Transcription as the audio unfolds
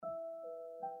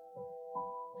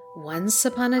Once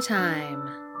upon a time,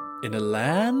 in a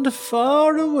land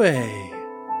far away.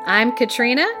 I'm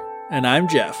Katrina. And I'm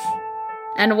Jeff.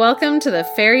 And welcome to the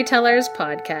Fairy Tellers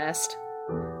podcast.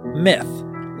 Myth,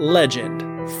 legend,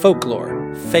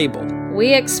 folklore, fable.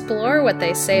 We explore what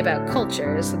they say about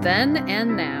cultures then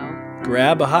and now.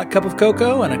 Grab a hot cup of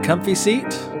cocoa and a comfy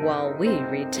seat while we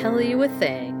retell you a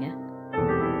thing.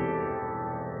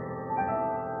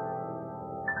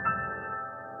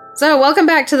 So, welcome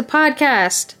back to the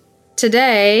podcast.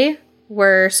 Today,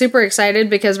 we're super excited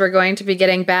because we're going to be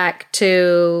getting back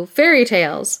to fairy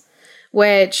tales,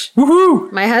 which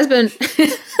woohoo! My husband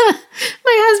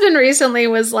recently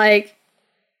was like,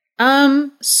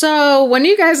 so when are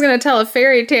you guys going to tell a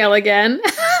fairy tale again?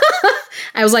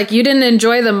 I was like, you didn't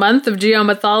enjoy the month of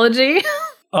geomythology?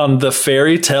 On the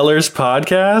Fairy Tellers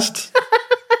podcast?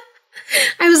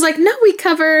 I was like, no, we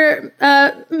cover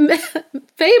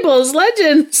fables,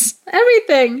 legends,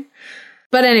 everything.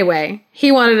 But anyway, he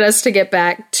wanted us to get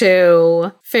back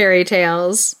to fairy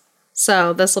tales.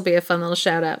 So this will be a fun little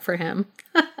shout out for him.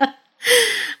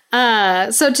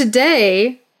 So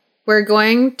today we're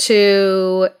going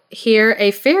to hear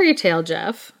a fairy tale,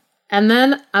 Jeff. And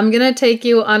then I'm going to take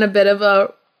you on a bit of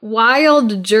a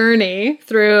wild journey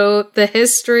through the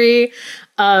history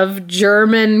of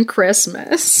German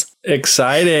Christmas.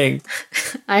 Exciting.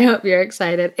 I hope you're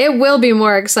excited. It will be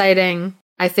more exciting,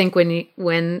 I think,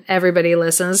 when everybody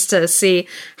listens to see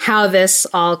how this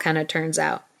all kind of turns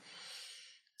out.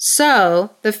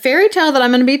 So, the fairy tale that I'm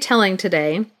going to be telling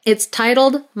today, it's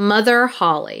titled Mother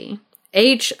Holle.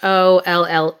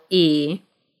 Holle,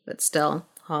 but still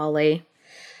Holly.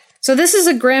 So this is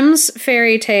a Grimm's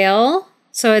fairy tale.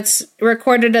 So it's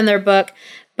recorded in their book,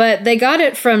 but they got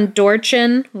it from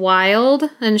Dorchen Wilde,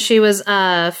 and she was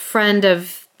a friend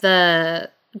of the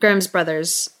Grimm's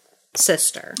brothers'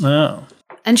 sister. Oh.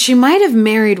 And she might have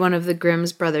married one of the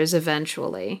Grimm's brothers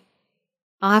eventually.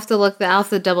 I'll have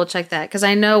to double check that, because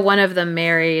I know one of them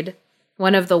married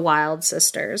one of the Wilde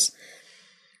sisters.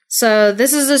 So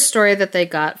this is a story that they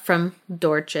got from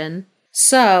Dorchen.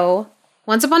 So,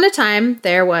 once upon a time,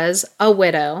 there was a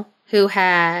widow who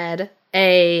had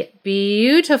a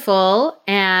beautiful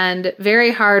and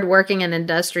very hardworking and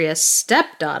industrious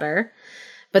stepdaughter,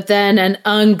 but then an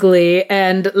ugly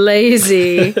and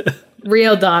lazy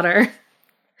real daughter.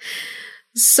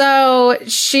 So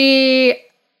she,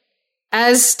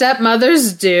 as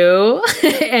stepmothers do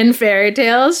in fairy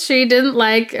tales, she didn't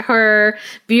like her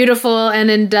beautiful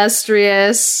and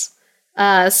industrious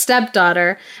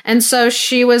stepdaughter. And so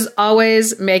she was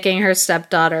always making her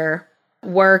stepdaughter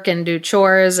work and do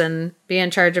chores and be in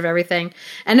charge of everything.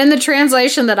 And in the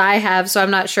translation that I have, so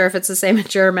I'm not sure if it's the same in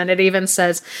German, it even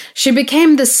says she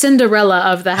became the Cinderella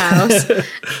of the house.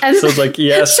 And so it's like,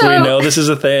 yes, we know this is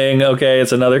a thing. Okay,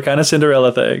 it's another kind of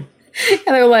Cinderella thing.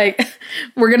 And they're like,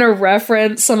 we're going to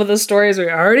reference some of the stories we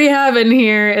already have in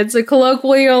here. It's a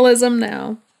colloquialism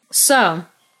now. So,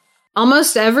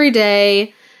 almost every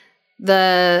day,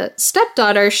 the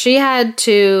stepdaughter, she had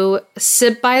to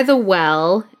sit by the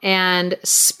well and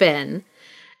spin.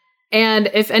 And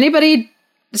if anybody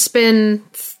spin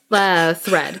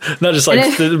thread. Not just like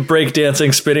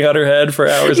breakdancing, spinning on her head for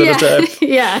hours at a time.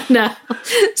 Yeah, no.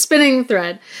 Spinning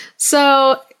thread.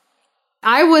 So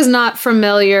I was not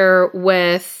familiar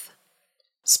with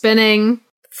spinning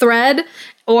thread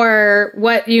or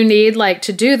what you need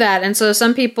to do that. And so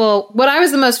some people, what I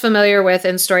was the most familiar with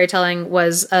in storytelling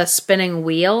was a spinning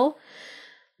wheel.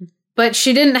 But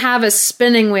she didn't have a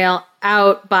spinning wheel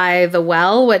out by the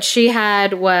well. What she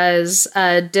had was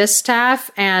a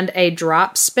distaff and a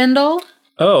drop spindle.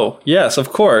 Oh, yes, of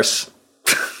course.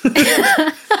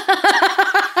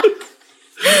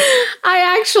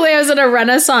 I was at a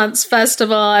Renaissance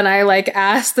festival and I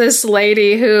asked this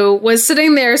lady who was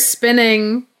sitting there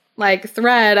spinning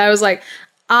thread. I was like,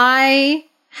 I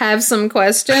have some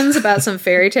questions about some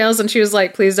fairy tales. And she was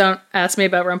like, please don't ask me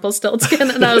about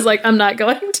Rumpelstiltskin. And I was like, I'm not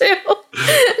going to.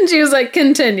 And she was like,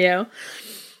 continue.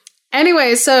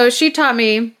 Anyway, so she taught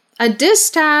me a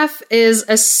distaff is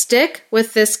a stick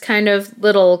with this kind of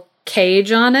little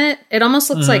cage on it. It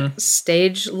almost looks like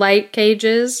stage light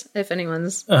cages, if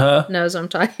anyone's knows what I'm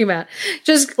talking about.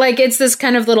 Just it's this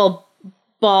kind of little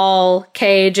ball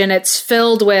cage, and it's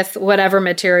filled with whatever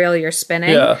material you're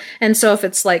spinning. Yeah. And so if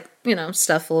it's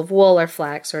stuff full of wool or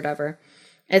flax or whatever,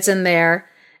 it's in there.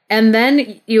 And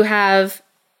then you have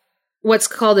what's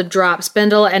called a drop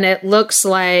spindle, and it looks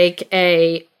like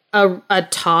a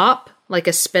top, like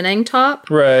a spinning top.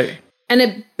 Right. And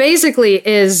it basically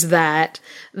is that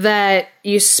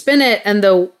you spin it, and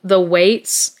the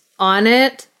weights on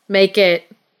it make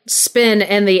it spin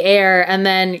in the air, and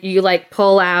then you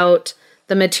pull out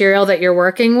the material that you're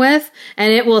working with,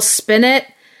 and it will spin it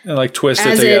and like twist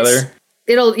it together.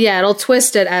 It'll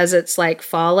twist it as it's like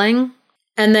falling,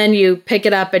 and then you pick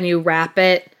it up and you wrap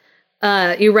it.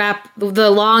 You wrap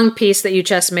the long piece that you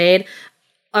just made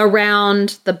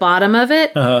around the bottom of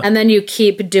it, and then you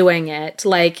keep doing it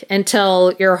like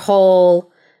until your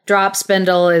whole drop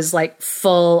spindle is like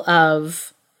full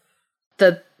of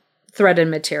the threaded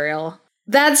material.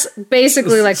 That's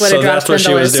basically like what a drop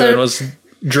spindle is. So that's what she was doing,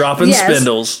 was dropping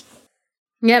spindles.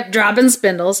 Yep, dropping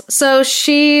spindles. So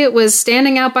she was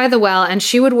standing out by the well, and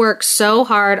she would work so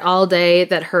hard all day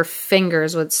that her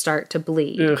fingers would start to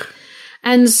bleed. Ugh.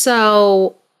 And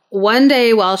so one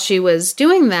day while she was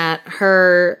doing that,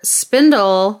 her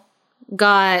spindle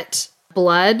got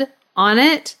blood on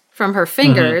it from her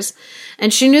fingers,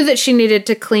 and she knew that she needed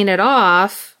to clean it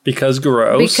off. Because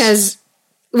gross.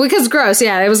 Because gross,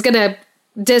 yeah. It was going to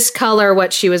discolor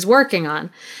what she was working on.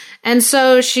 And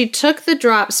so she took the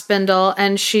drop spindle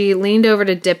and she leaned over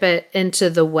to dip it into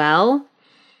the well,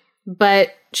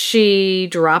 but she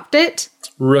dropped it.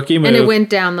 Rookie move. And it went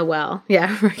down the well.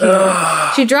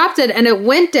 Yeah. She dropped it and it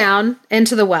went down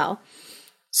into the well.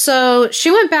 So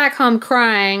she went back home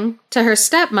crying to her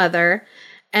stepmother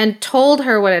and told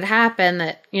her what had happened,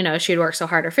 that, you know, she'd worked so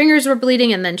hard, her fingers were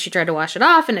bleeding, and then she tried to wash it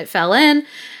off and it fell in.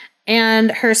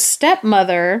 And her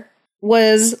stepmother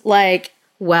was like,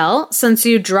 well, since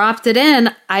you dropped it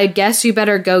in, I guess you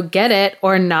better go get it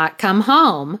or not come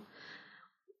home.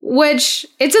 Which,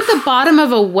 it's at the bottom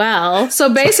of a well.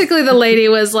 So basically the lady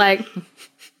was like,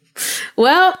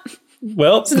 well,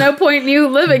 there's no point in you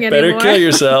living anymore. Better kill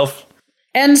yourself.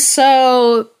 And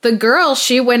so the girl,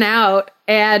 she went out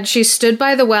and she stood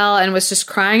by the well and was just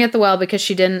crying at the well because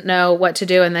she didn't know what to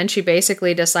do. And then she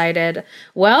basically decided,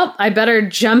 well, I better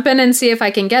jump in and see if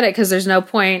I can get it, because there's no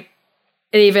point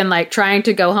even like trying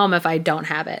to go home if I don't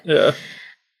have it. Yeah.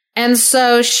 And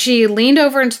so she leaned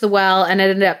over into the well and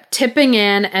ended up tipping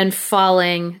in and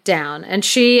falling down. And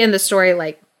she, in the story,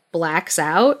 like blacks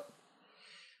out.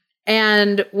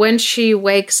 And when she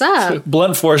wakes up,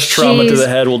 blunt force trauma to the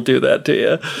head will do that to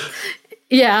you.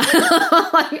 Yeah.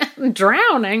 Like, I'm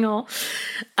drowning.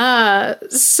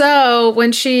 So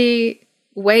when she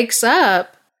wakes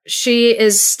up, she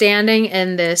is standing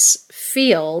in this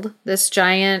field, this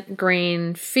giant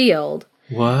green field.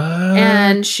 What?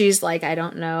 And she's like, I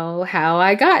don't know how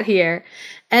I got here.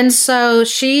 And so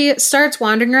she starts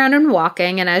wandering around and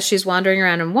walking. And as she's wandering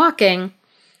around and walking,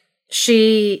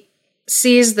 she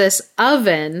sees this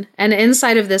oven. And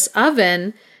inside of this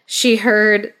oven, she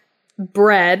heard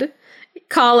bread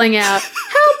calling out,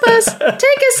 help us, take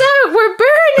us out, we're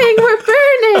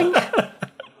burning.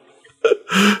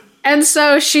 And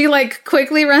so she like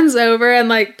quickly runs over and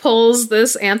like pulls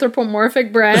this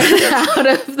anthropomorphic bread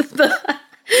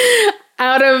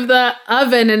out of the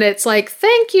oven, and it's like,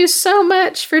 thank you so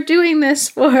much for doing this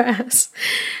for us.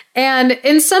 And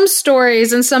in some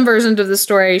stories, in some versions of the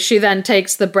story, she then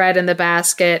takes the bread in the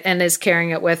basket and is carrying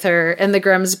it with her. In the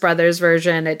Grimm's Brothers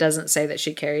version, it doesn't say that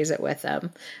she carries it with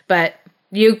them, but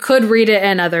you could read it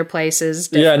in other places.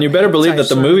 Yeah, and you better believe that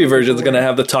the movie version is going to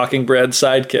have the talking bread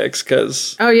sidekicks,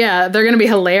 because... Oh, yeah, they're going to be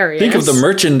hilarious. Think of the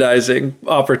merchandising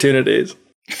opportunities.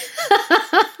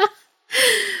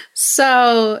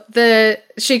 So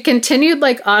she continued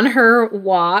like on her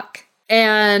walk,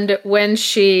 and when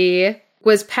she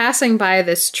was passing by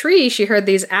this tree, she heard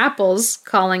these apples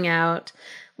calling out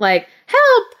like,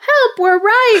 help, help, we're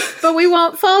ripe, but we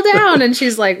won't fall down. And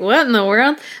she's like, what in the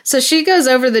world? So she goes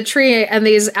over the tree, and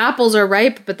these apples are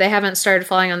ripe, but they haven't started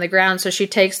falling on the ground. So she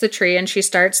takes the tree and she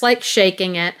starts like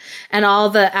shaking it, and all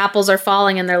the apples are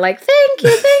falling, and they're like, thank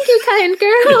you, kind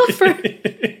girl, for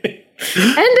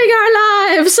ending our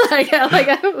lives.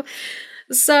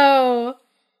 So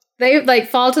they like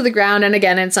fall to the ground, and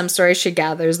again, in some stories, she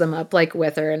gathers them up like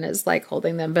with her and is like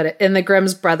holding them. But in the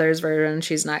Grimm's Brothers version,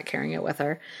 she's not carrying it with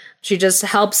her. She just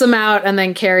helps them out and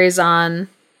then carries on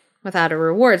without a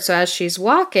reward. So as she's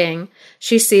walking,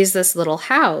 she sees this little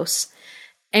house,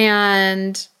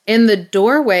 and in the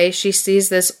doorway, she sees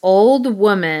this old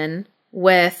woman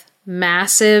with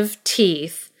massive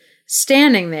teeth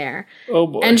standing there. Oh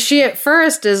boy. And she at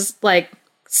first is like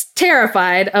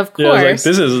terrified, of course. Yeah, like,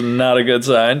 this is not a good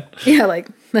sign. Yeah, like,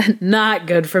 not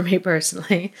good for me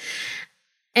personally.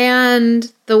 And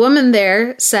the woman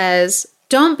there says,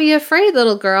 don't be afraid,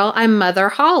 little girl, I'm Mother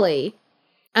Holle.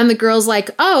 And the girl's like,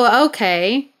 oh,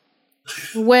 okay.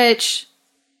 Which,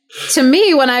 to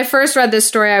me, when I first read this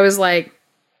story, I was like,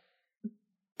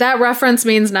 that reference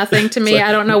means nothing to me.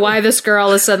 I don't know why this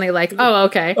girl is suddenly like, oh,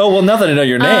 okay. Oh, well, nothing to know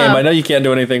your name. I know you can't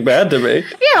do anything bad to me.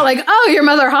 Yeah, like, oh, you're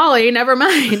Mother Holle, never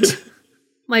mind.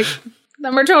 Like,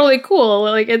 then we're totally cool.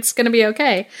 Like, it's going to be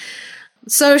okay.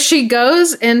 So she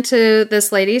goes into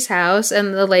this lady's house,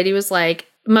 and the lady was like,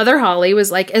 Mother Holle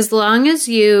was like, as long as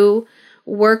you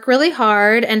work really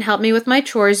hard and help me with my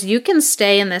chores, you can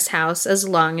stay in this house as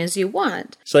long as you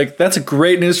want. It's like, that's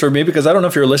great news for me, because I don't know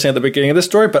if you were listening at the beginning of the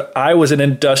story, but I was an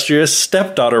industrious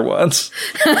stepdaughter once.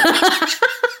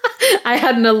 I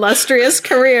had an illustrious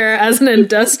career as an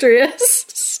industrious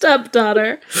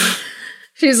stepdaughter.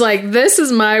 She's like, this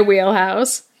is my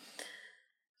wheelhouse.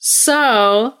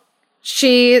 So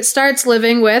she starts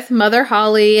living with Mother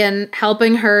Holle and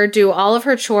helping her do all of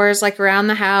her chores, like around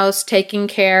the house, taking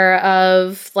care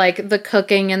of like the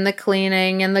cooking and the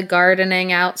cleaning and the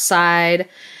gardening outside,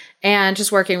 and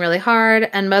just working really hard.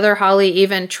 And Mother Holle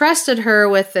even trusted her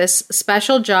with this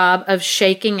special job of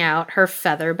shaking out her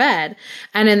feather bed.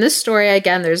 And in this story,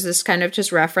 again, there's this kind of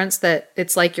just reference that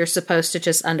it's like you're supposed to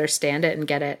just understand it and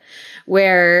get it,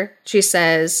 where she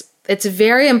says, it's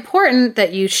very important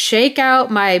that you shake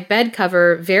out my bed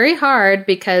cover very hard,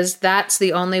 because that's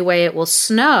the only way it will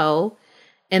snow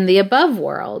in the above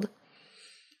world.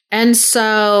 And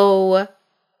so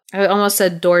I almost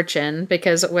said Dorchin,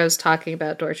 because I was talking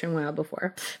about Dorchin Wow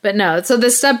before. But no, so the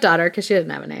stepdaughter, because she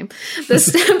didn't have a name, the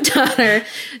stepdaughter,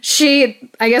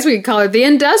 I guess we could call her the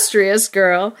industrious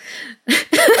girl.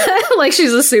 Like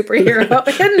she's a superhero.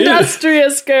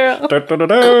 Industrious girl. Da, da, da,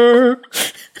 da.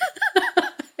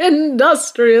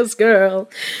 Industrious girl.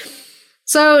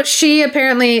 So she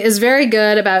apparently is very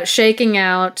good about shaking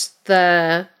out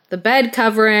the bed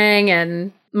covering,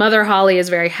 and Mother Holle is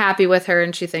very happy with her,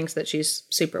 and she thinks that she's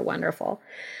super wonderful.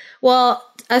 Well,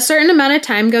 a certain amount of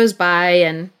time goes by,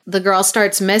 and the girl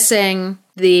starts missing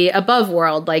the above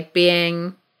world, like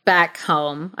being back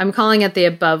home. I'm calling it the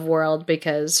above world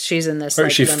because she's in this. Or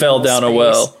like, she fell down space. a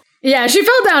well. Yeah, she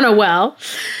fell down a well.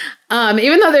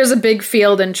 Even though there's a big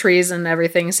field and trees and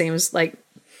everything seems like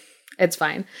it's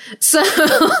fine. So,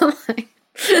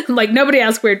 like nobody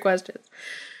asks weird questions.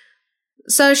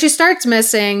 So she starts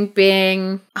missing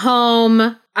being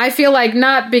home. I feel like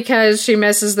not because she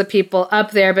misses the people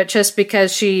up there, but just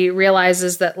because she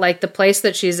realizes that like the place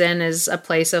that she's in is a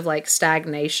place of like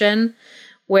stagnation,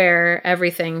 where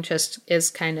everything just is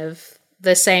kind of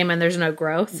the same and there's no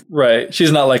growth. Right.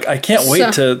 She's not like, I can't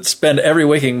wait to spend every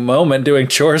waking moment doing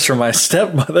chores for my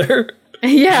stepmother.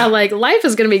 Yeah, like life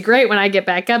is going to be great when I get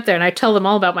back up there and I tell them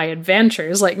all about my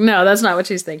adventures. Like, no, that's not what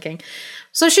she's thinking.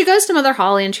 So she goes to Mother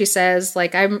Holle and she says,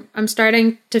 like, I'm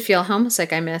starting to feel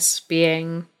homesick. I miss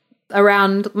being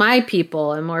around my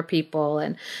people and more people.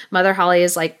 And Mother Holle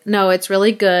is like, no, it's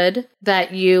really good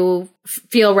that you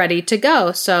feel ready to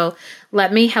go. So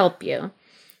let me help you.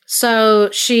 So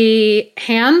she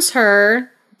hands her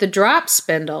the drop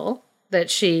spindle that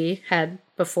she had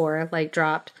before, like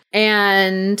dropped.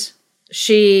 And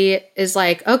she is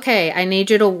like, okay, I need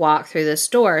you to walk through this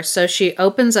door. So she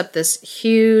opens up this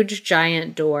huge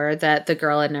giant door that the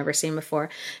girl had never seen before.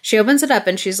 She opens it up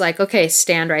and she's like, okay,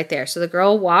 stand right there. So the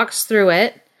girl walks through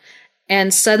it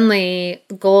and suddenly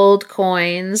gold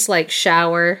coins like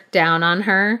shower down on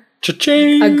her.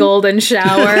 Cha-ching! A golden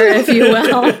shower, if you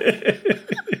will.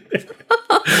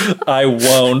 I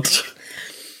won't.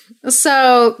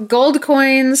 So gold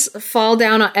coins fall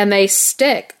down and they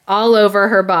stick all over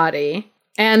her body.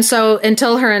 And so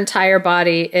until her entire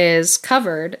body is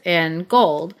covered in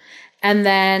gold. And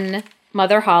then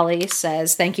Mother Holle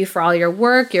says, thank you for all your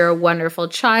work. You're a wonderful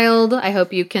child. I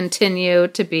hope you continue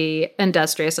to be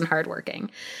industrious and hardworking.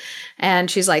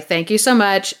 And she's like, thank you so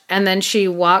much. And then she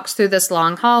walks through this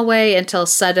long hallway until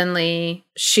suddenly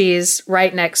she's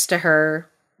right next to her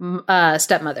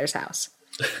stepmother's house.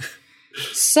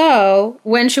 So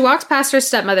when she walks past her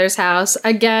stepmother's house,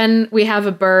 again, we have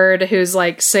a bird who's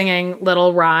like singing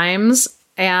little rhymes.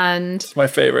 And it's my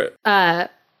favorite.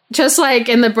 Just like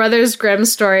in the Brothers Grimm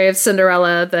story of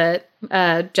Cinderella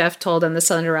that Jeff told in the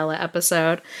Cinderella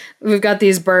episode, we've got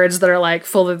these birds that are like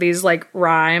full of these like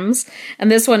rhymes.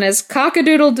 And this one is,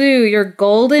 cock-a-doodle-doo, your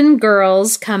golden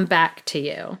girls come back to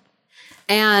you.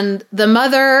 And the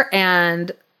mother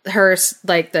and her,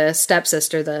 like the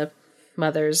stepsister, the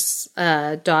mother's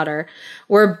daughter,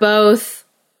 were both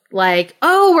like,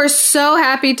 oh, we're so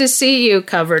happy to see you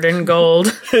covered in gold.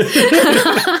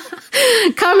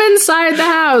 Come inside the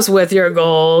house with your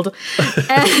gold.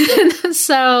 And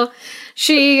so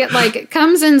she like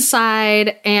comes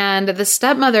inside and the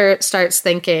stepmother starts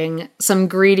thinking some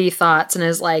greedy thoughts and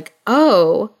is like,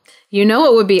 oh, you know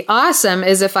what would be awesome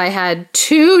is if I had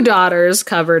 2 daughters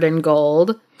covered in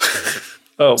gold.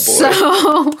 Oh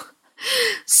boy.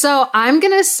 So I'm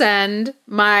going to send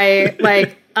my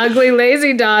like ugly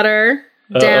lazy daughter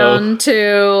down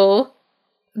to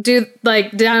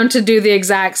down to do the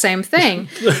exact same thing.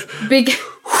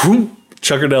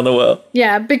 Chuck her down the well.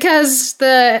 Yeah, because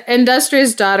the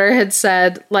industrious daughter had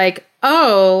said, like,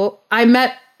 oh, I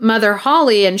met Mother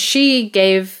Holle and she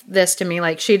gave this to me,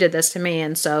 like she did this to me.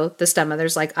 And so the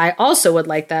stepmother's like, I also would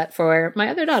like that for my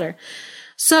other daughter.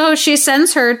 So she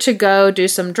sends her to go do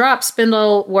some drop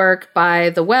spindle work by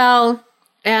the well.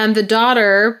 And the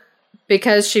daughter,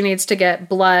 because she needs to get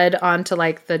blood onto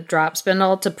like the drop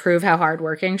spindle to prove how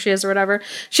hardworking she is or whatever,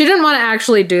 she didn't want to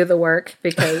actually do the work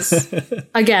because,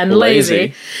 again,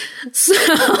 lazy.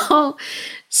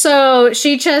 So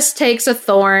she just takes a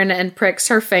thorn and pricks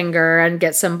her finger and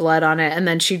gets some blood on it. And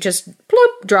then she just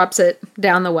drops it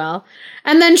down the well.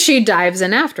 And then she dives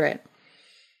in after it.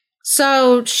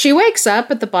 So she wakes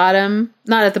up at the bottom,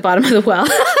 not at the bottom of the well.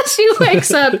 She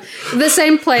wakes up the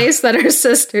same place that her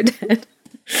sister did.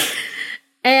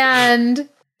 And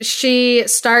she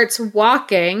starts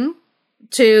walking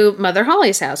to Mother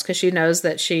Holle's house because she knows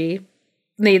that she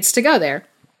needs to go there.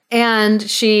 And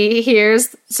she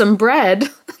hears some bread,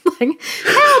 like,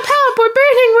 help,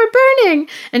 we're burning.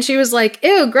 And she was like,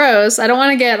 ew, gross. I don't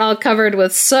want to get all covered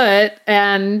with soot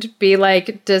and be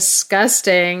like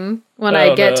disgusting when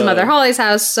I get to Mother Holle's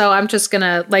house. So I'm just going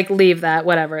to like leave that,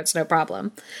 whatever. It's no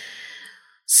problem.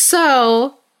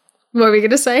 So what were we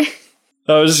going to say?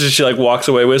 Oh, she like walks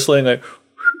away whistling, like,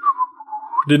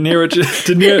 did you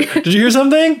hear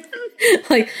something?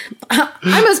 Like,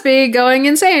 I must be going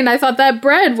insane. I thought that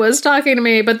bread was talking to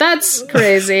me, but that's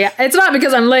crazy. It's not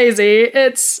because I'm lazy.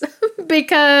 It's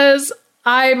because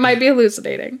I might be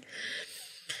hallucinating.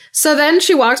 So then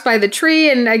she walks by the tree,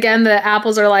 and again, the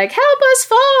apples are like, help us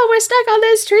fall. We're stuck on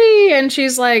this tree. And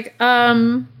she's like,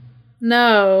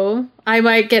 no, I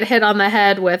might get hit on the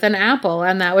head with an apple,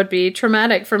 and that would be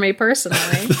traumatic for me personally.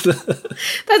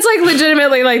 That's like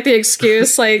legitimately like the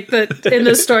excuse, like that in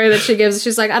the story that she gives.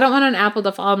 She's like, I don't want an apple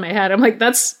to fall on my head. I'm like,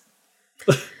 it's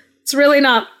really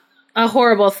not a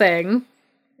horrible thing.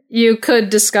 You could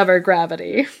discover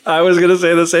gravity. I was going to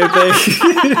say the same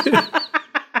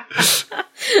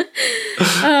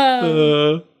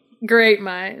thing. Great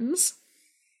minds.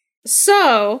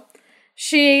 So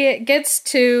she gets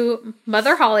to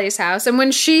Mother Holle's house, and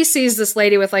when she sees this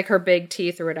lady with like her big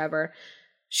teeth or whatever,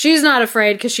 she's not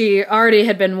afraid because she already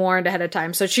had been warned ahead of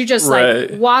time. So she just like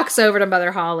walks over to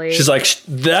Mother Holle. She's like,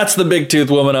 that's the big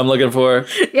tooth woman I'm looking for.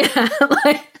 Yeah,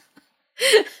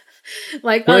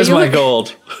 like where's my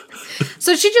gold?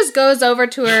 So she just goes over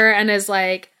to her and is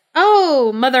like,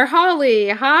 oh, Mother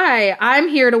Holle, hi, I'm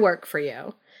here to work for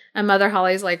you. And Mother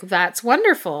Holle's like, that's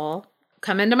wonderful.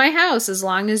 Come into my house as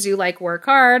long as you like work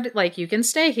hard, like you can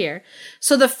stay here.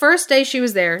 So the first day she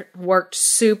was there, worked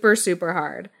super, super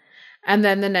hard. And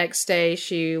then the next day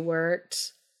she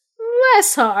worked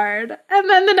less hard. And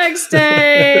then the next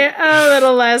day, a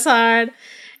little less hard.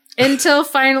 Until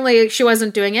finally she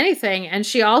wasn't doing anything. And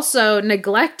she also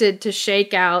neglected to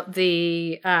shake out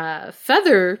the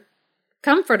feather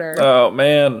comforter. Oh,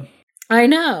 man. I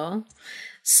know.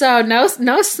 So no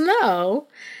snow.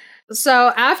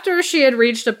 So after she had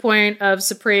reached a point of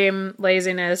supreme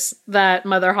laziness that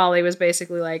Mother Holle was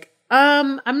basically like,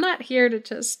 I'm not here to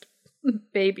just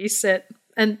babysit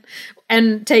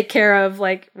and take care of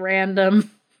like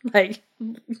random like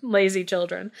lazy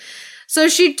children. So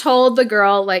she told the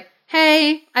girl like,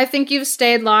 hey, I think you've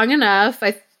stayed long enough.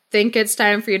 I think it's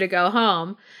time for you to go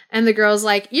home. And the girl's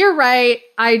like, you're right.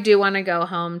 I do want to go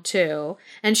home too.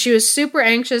 And she was super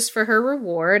anxious for her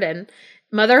reward. And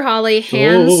Mother Holle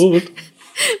hands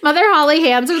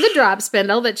her the drop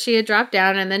spindle that she had dropped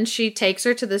down, and then she takes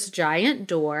her to this giant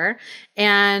door,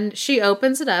 and she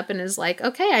opens it up and is like,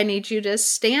 okay, I need you to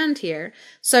stand here.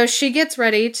 So she gets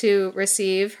ready to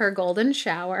receive her golden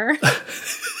shower.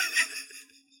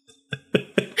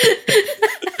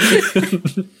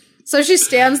 So she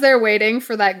stands there waiting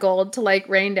for that gold to like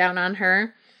rain down on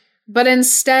her, but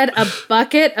instead a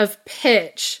bucket of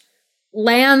pitch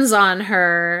lands on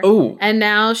her. Ooh. And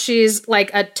now she's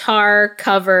like a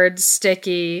tar-covered,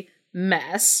 sticky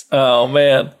mess. Oh,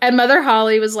 man. And Mother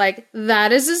Holle was like,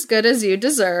 that is as good as you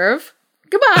deserve.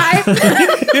 Goodbye.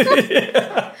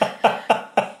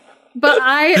 But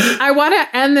I want to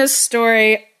end this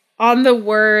story on the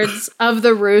words of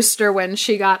the rooster when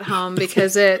she got home,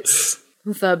 because it's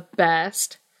the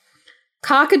best.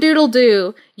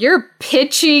 Cock-a-doodle-doo, your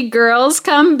pitchy girls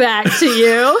come back to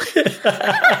you.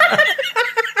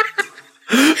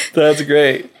 That's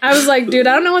great. I was like, dude,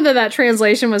 I don't know whether that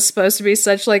translation was supposed to be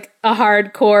such like a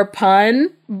hardcore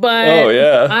pun, but oh,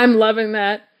 yeah. I'm loving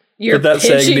that. Your but that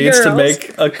saying needs to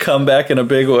make a comeback in a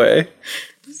big way.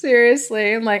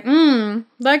 Seriously. I'm like,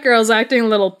 that girl's acting a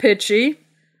little pitchy.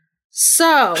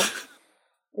 So,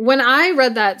 when I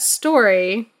read that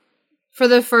story for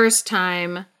the first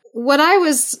time, what I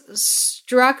was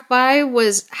struck by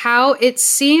was how it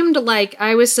seemed like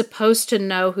I was supposed to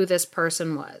know who this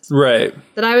person was. Right.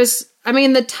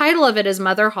 The title of it is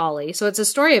Mother Holle, so it's a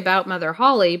story about Mother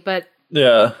Holle, but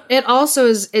yeah, it also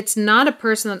is, it's not a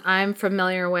person that I'm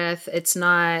familiar with. It's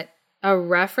not a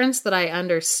reference that I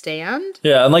understand.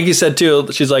 Yeah, and like you said too,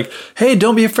 she's like, "Hey,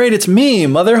 don't be afraid, it's me,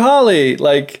 Mother Holle."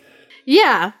 Like,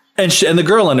 yeah. And the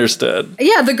girl understood.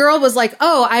 Yeah, the girl was like,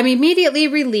 "Oh, I'm immediately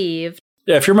relieved."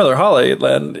 Yeah, if you're Mother Holle,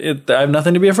 then I have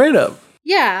nothing to be afraid of.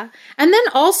 Yeah. And then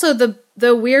also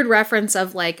the weird reference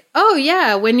of like, "Oh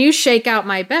yeah, when you shake out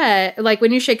my bed, like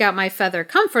when you shake out my feather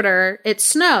comforter, it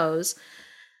snows."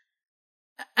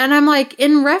 And I'm like,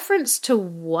 in reference to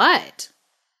what?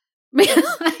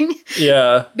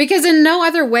 Yeah. Because in no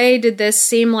other way did this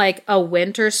seem like a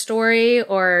winter story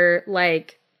or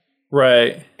like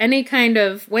right, any kind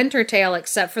of winter tale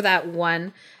except for that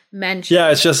one mention. Yeah,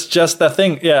 it's just that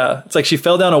thing. Yeah, it's like she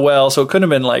fell down a well, so it couldn't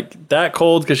have been like that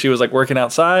cold because she was like working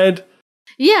outside.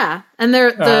 Yeah, and I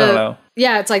don't know.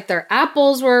 Yeah, it's like their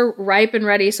apples were ripe and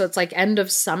ready, so it's like end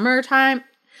of summertime.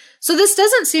 So this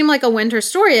doesn't seem like a winter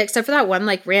story except for that one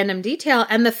like random detail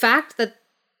and the fact that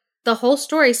the whole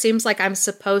story seems like I'm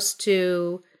supposed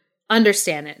to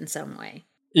understand it in some way.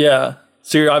 Yeah.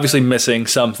 So you're obviously missing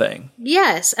something.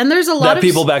 Yes. And there's a lot that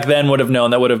people back then would have known,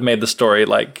 that would have made the story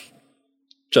like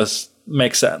just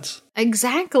make sense.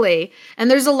 Exactly.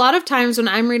 And there's a lot of times when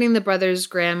I'm reading the Brothers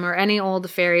Grimm or any old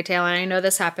fairy tale, and I know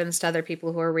this happens to other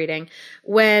people who are reading,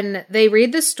 when they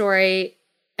read the story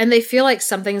and they feel like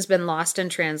something's been lost in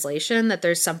translation, that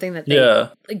there's something that they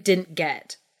like, didn't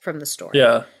get from the story.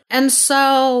 Yeah. And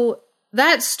so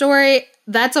that story,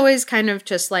 that's always kind of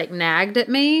just like nagged at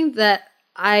me that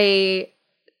I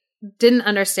didn't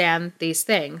understand these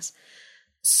things.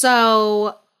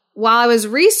 So while I was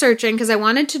researching, because I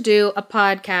wanted to do a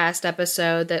podcast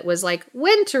episode that was like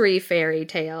wintry fairy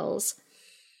tales,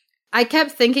 I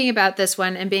kept thinking about this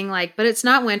one and being like, but it's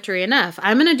not wintry enough.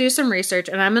 I'm going to do some research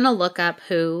and I'm going to look up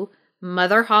who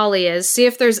Mother Holle is, see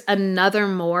if there's another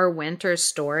more winter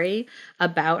story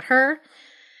about her.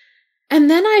 And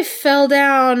then I fell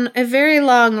down a very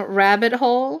long rabbit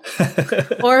hole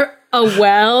or a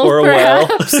well, or a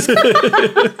perhaps.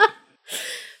 well.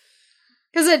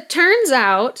 Because it turns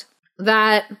out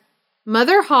that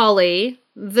Mother Holle,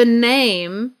 the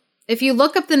name, if you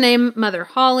look up the name Mother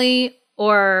Holle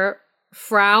or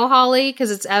Frau Holle,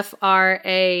 because it's Frau,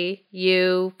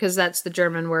 because that's the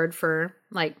German word for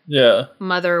like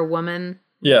mother woman,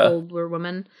 older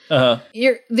woman.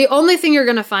 The only thing you're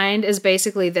going to find is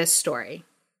basically this story.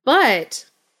 But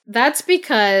that's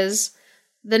because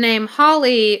the name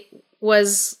Holle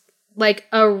was like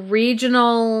a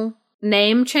regional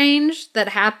name change that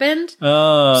happened.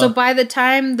 So by the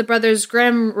time the Brothers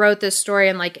Grimm wrote this story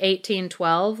in like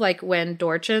 1812, like when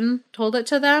Dorchen told it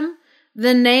to them,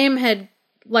 the name had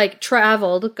like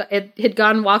traveled, it had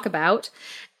gone walkabout,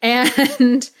 and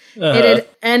it had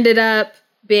ended up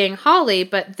being Holle.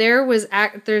 But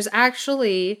there's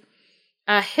actually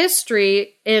a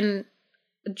history in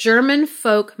German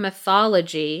folk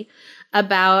mythology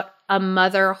about a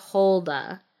Mother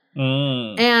Holle.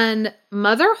 And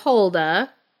Mother Holle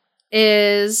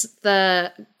is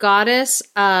the goddess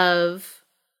of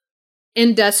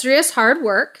industrious hard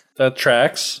work. That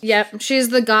tracks. Yep. She's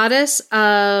the goddess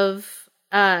of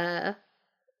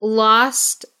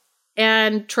lost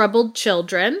and troubled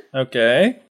children.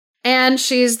 Okay. And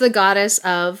she's the goddess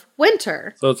of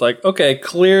winter. So it's like, okay,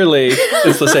 clearly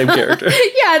it's the same character.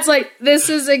 Yeah, it's like, this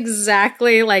is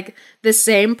exactly like the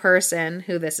same person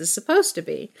who this is supposed to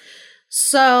be.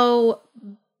 So,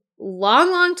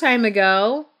 long time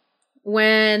ago,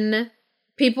 when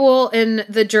people in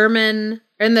the German,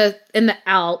 in the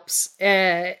Alps,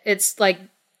 it's like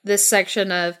this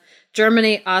section of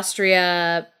Germany,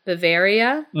 Austria,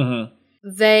 Bavaria,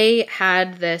 they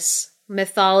had this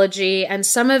mythology, and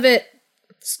some of it,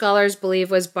 scholars believe,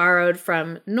 was borrowed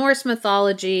from Norse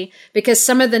mythology, because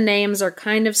some of the names are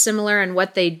kind of similar, and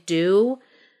what they do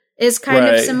is kind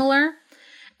of similar.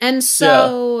 And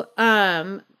so,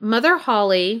 Mother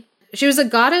Holle, she was a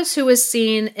goddess who was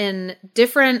seen in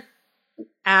different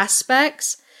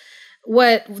aspects,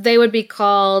 what they would be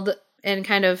called in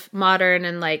kind of modern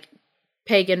and like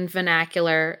pagan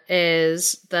vernacular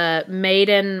is the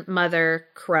maiden mother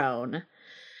crone.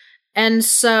 And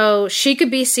so she could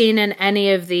be seen in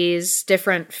any of these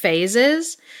different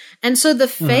phases. And so the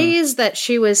phase that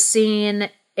she was seen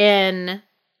in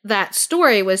that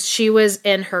story was she was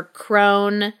in her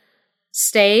crone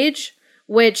stage,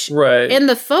 which in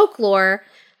the folklore,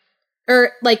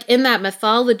 or like in that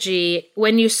mythology,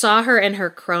 when you saw her in her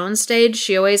crone stage,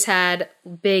 she always had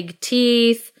big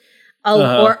teeth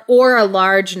or a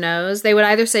large nose. They would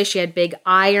either say she had big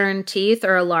iron teeth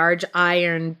or a large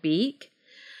iron beak.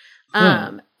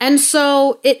 And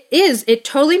so it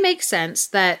totally makes sense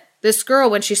that this girl,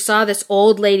 when she saw this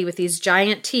old lady with these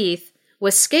giant teeth,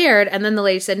 was scared. And then the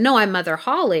lady said, no, I'm Mother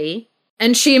Holle.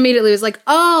 And she immediately was like,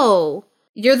 oh,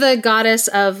 you're the goddess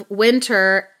of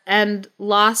winter and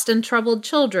lost and troubled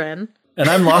children. And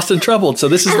I'm lost and troubled. So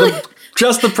this is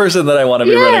just the person that I want to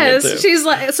be running into. She's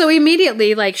like, so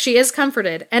immediately, like, she is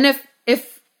comforted. And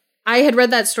if I had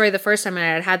read that story the first time and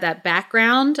I had that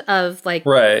background of like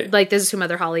this is who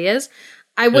Mother Holle is,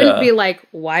 I wouldn't be like,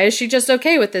 why is she just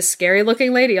okay with this scary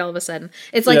looking lady all of a sudden?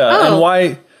 It's like,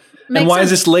 and why is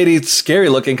this lady scary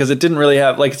looking? Because it didn't really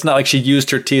have, like, it's not like she used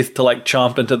her teeth to like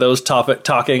chomp into those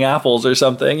talking apples or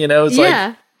something, you know? It's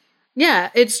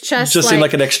it's just seemed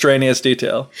like an extraneous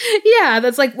detail. Yeah,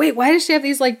 that's like, wait, why does she have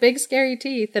these like big scary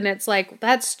teeth? And it's like,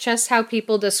 that's just how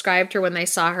people described her when they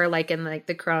saw her, like in like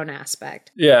the crone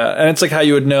aspect. Yeah, and it's like how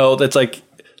you would know that's like,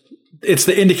 it's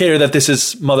the indicator that this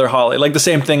is Mother Holle. Like the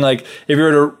same thing, like if you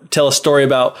were to tell a story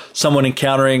about someone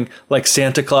encountering like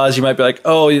Santa Claus, you might be like,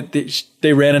 oh,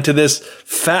 they ran into this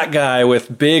fat guy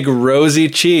with big rosy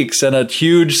cheeks and a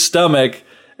huge stomach.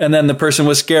 And then the person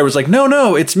was scared, was like,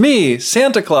 no, it's me,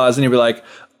 Santa Claus. And you'd be like,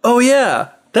 oh yeah,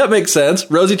 that makes sense.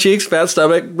 Rosy cheeks, fat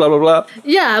stomach, blah, blah, blah.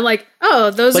 Yeah, like,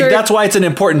 oh, those like, are... that's why it's an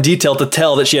important detail to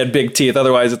tell that she had big teeth.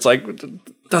 Otherwise, it's like,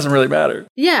 it doesn't really matter.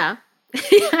 Yeah.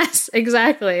 Yes,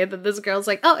 exactly. That this girl's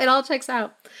like, oh, it all checks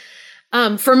out.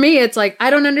 For me, it's like, I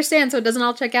don't understand, so it doesn't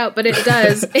all check out, but it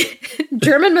does.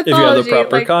 German mythology. If you have the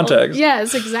proper context.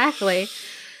 Yes, exactly.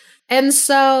 And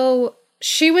so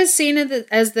she was seen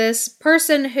as this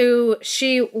person who,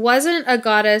 she wasn't a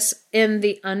goddess in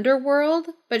the underworld,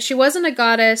 but she wasn't a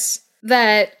goddess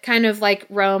that kind of like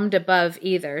roamed above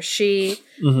either.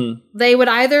 They would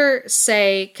either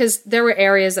say, because there were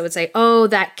areas that would say, oh,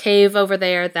 that cave over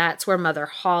there, that's where Mother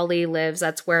Holle lives.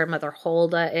 That's where Mother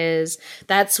Holle is.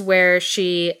 That's where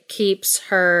she keeps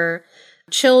her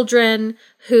children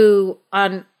who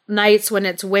on nights when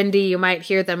it's windy, you might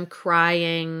hear them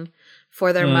crying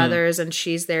for their mothers, and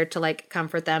she's there to like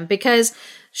comfort them, because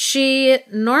she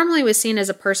normally was seen as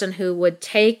a person who would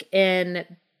take in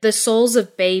the souls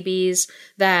of babies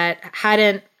that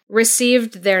hadn't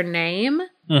received their name.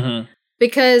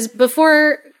 Because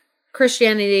before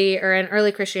Christianity, or in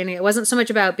early Christianity, it wasn't so much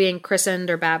about being christened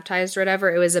or baptized or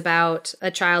whatever. It was about a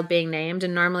child being named,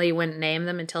 and normally you wouldn't name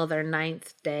them until their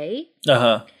 9th day.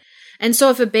 And so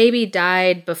if a baby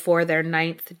died before their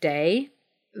 9th day,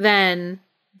 then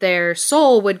their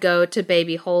soul would go to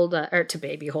baby Holda, or to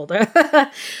baby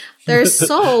Holda. Their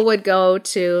soul would go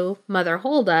to Mother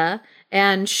Holda,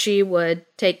 and she would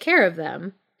take care of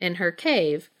them in her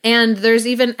cave. And there's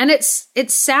even, and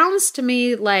it sounds to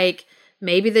me like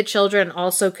maybe the children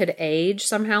also could age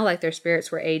somehow, like their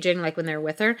spirits were aging, like when they're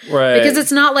with her. Right. Because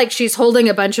it's not like she's holding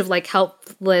a bunch of like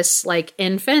helpless like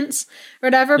infants or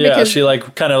whatever. Yeah, because she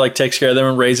like kind of like takes care of them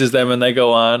and raises them and they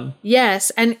go on.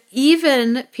 Yes, and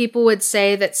even people would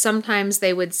say that sometimes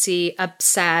they would see a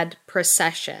sad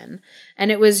procession.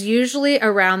 And it was usually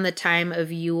around the time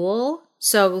of Yule.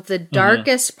 So the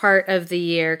darkest part of the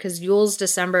year, because Yule's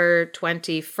December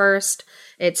 21st,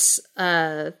 it's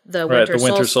the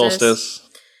winter solstice.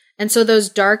 And so those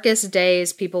darkest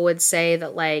days, people would say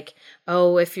that like,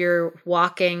 oh, if you're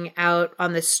walking out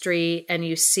on the street and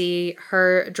you see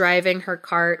her driving her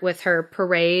cart with her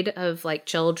parade of like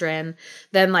children,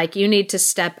 then like you need to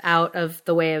step out of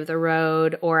the way of the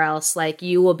road, or else like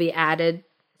you will be added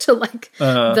to like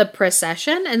the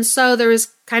procession. And so there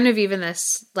was kind of even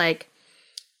this like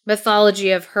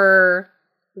mythology of her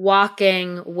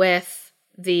walking with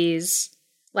these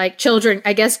like children,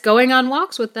 I guess, going on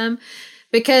walks with them,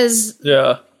 because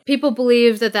people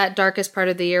believe that darkest part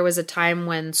of the year was a time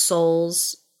when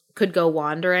souls could go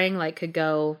wandering, like could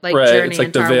go like journey. It's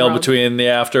like the veil between the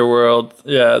afterworld.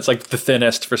 Yeah, it's like the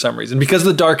thinnest for some reason, because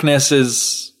the darkness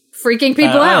is freaking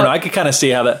people out. I don't know. I could kind of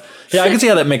see how that. Yeah, I can see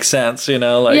how that makes sense. You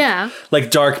know, like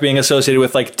like dark being associated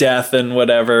with like death and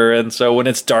whatever, and so when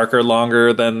it's darker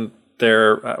longer, then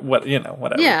they're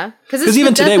whatever. Yeah, because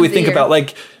even today we think about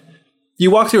like. You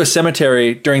walk through a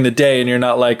cemetery during the day and you're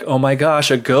not like, oh my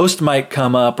gosh, a ghost might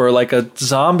come up or like a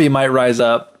zombie might rise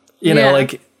up. You know,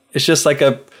 like it's just like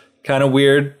a kind of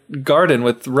weird garden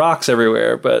with rocks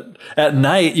everywhere. But at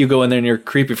night you go in there and you're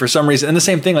creepy for some reason. And the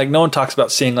same thing, like no one talks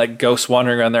about seeing like ghosts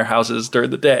wandering around their houses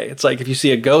during the day. It's like if you see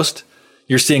a ghost,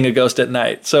 you're seeing a ghost at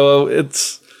night. So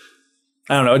it's,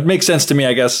 I don't know, it makes sense to me,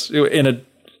 I guess, in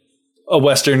a a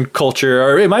Western culture,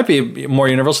 or it might be more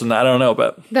universal than that. I don't know,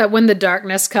 but that when the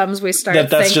darkness comes, we start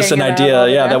that's just an idea,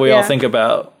 that we all think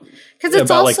about. Because it's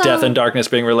about also, like death and darkness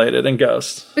being related and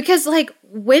ghosts. Because like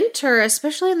winter,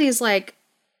 especially in these like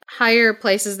higher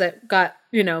places that got,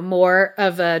 more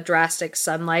of a drastic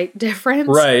sunlight difference.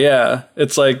 Right, yeah.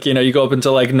 It's like, you go up into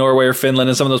like Norway or Finland,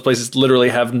 and some of those places literally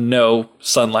have no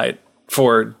sunlight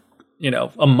for,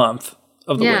 a month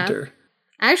of the winter.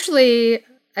 Actually,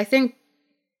 I think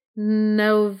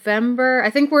November, I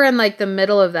think we're in like the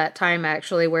middle of that time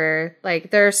actually, where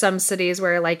like there are some cities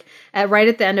where like right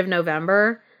at the end of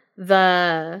November,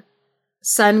 the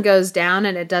sun goes down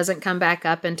and it doesn't come back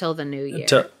up until the new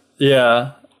year.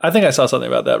 Yeah. I think I saw something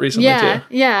about that recently too.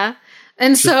 Yeah.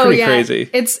 And it's so crazy.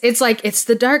 It's like it's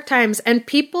the dark times, and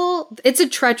it's a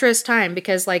treacherous time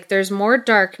because like there's more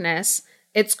darkness,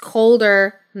 it's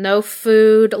colder, no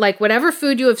food, like whatever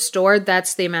food you have stored,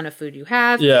 that's the amount of food you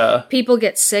have. Yeah. People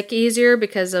get sick easier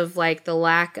because of like the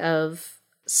lack of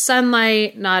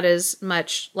sunlight, not as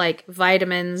much like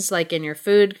vitamins like in your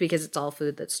food because it's all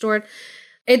food that's stored.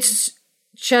 It's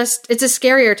a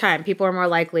scarier time. People are more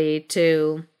likely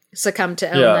to succumb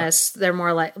to illness. They're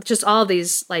more like just all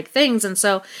these like things. And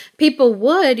so people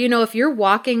would, if you're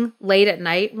walking late at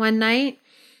night one night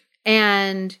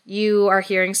and you are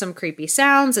hearing some creepy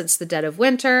sounds, it's the dead of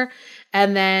winter.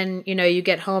 And then, you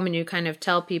get home and you kind of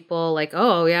tell people like,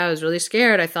 oh yeah, I was really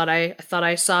scared. I thought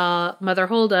I saw Mother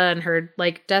Holle and heard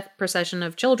like death procession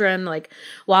of children, like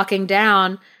walking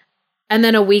down. And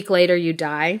then a week later you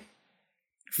die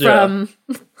from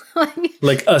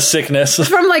like a sickness.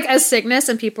 From like a sickness,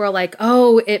 and people are like,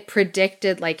 "Oh, it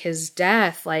predicted like his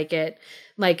death, like it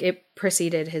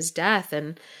preceded his death."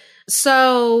 And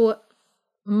so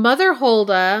Mother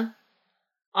Holle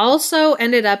also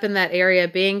ended up in that area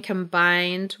being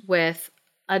combined with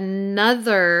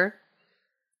another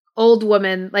old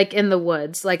woman like in the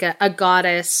woods, like a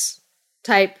goddess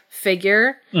type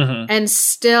figure. Mm-hmm.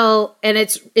 And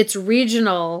it's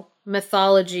regional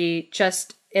mythology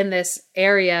just in this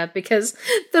area because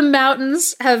the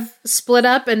mountains have split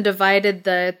up and divided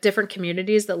the different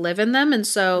communities that live in them. And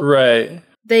so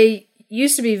they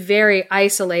used to be very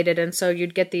isolated. And so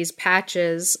you'd get these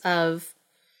patches of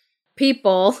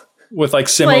people with like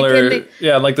similar,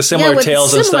 the similar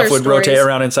tales and stuff would rotate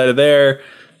around inside of there.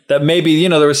 That maybe,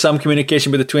 there was some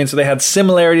communication between, so they had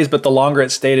similarities, but the longer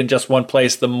it stayed in just one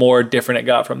place, the more different it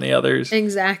got from the others.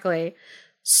 Exactly.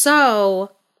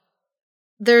 So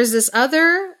there's this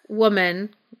other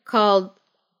woman called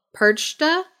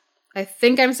Perchta. I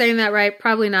think I'm saying that right.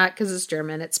 Probably not because it's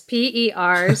German. It's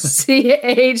Perchta.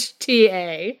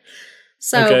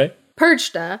 So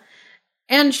Perchta.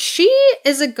 And she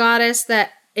is a goddess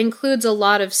that includes a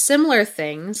lot of similar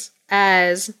things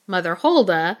as Mother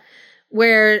Holle,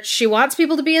 where she wants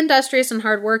people to be industrious and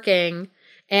hardworking.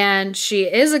 And she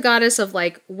is a goddess of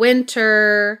like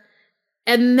winter.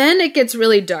 And then it gets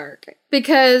really dark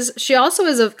because she also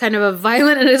is a kind of a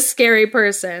violent and a scary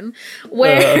person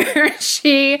where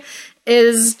she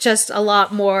is just a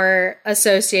lot more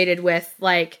associated with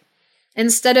like,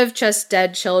 instead of just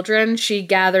dead children, she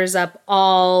gathers up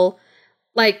all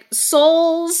like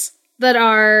souls that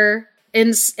are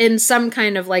in some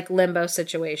kind of like limbo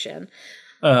situation.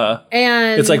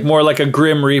 And it's like more like a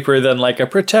grim reaper than like a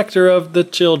protector of the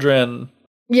children.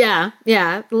 Yeah.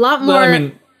 A lot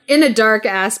more in a dark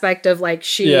aspect of like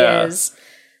she's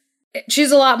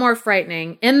a lot more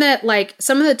frightening in that like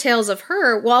some of the tales of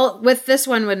her, while with this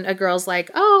one when a girl's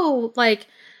like, oh, like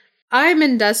I'm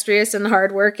industrious and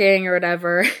hardworking or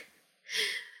whatever.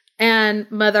 And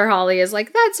Mother Holle is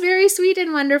like, that's very sweet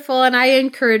and wonderful. And I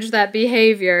encourage that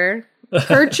behavior.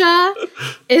 Percha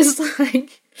is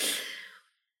like,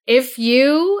 if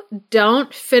you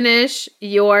don't finish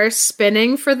your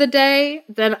spinning for the day,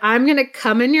 then I'm going to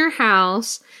come in your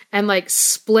house and like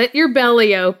split your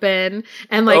belly open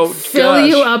and like fill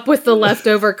you up with the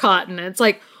leftover cotton. It's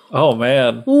like, oh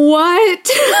man, what?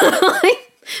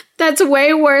 Like, that's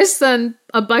way worse than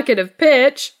a bucket of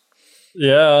pitch.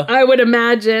 Yeah. I would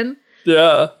imagine.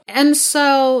 Yeah. And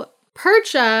so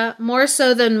Percha, more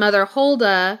so than Mother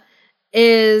Holle,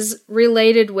 is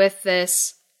related with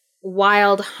this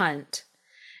wild hunt.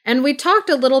 And we talked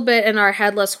a little bit in our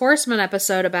Headless Horseman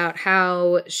episode about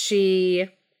how the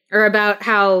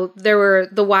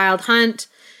wild hunt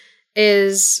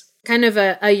is kind of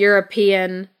a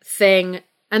European thing.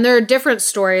 And there are different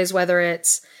stories, whether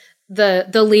it's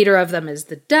the leader of them is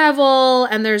the devil,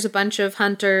 and there's a bunch of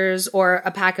hunters or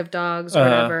a pack of dogs or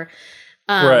whatever.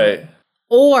 Right.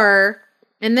 Or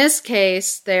in this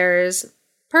case, there's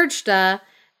Perchta,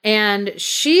 and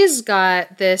she's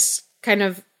got this kind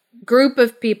of group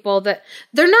of people that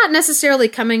they're not necessarily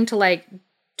coming to like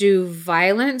do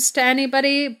violence to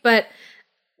anybody, but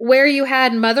where you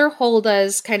had Mother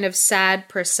Holda's kind of sad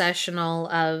processional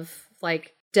of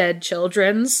like dead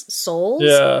children's souls.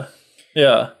 Yeah.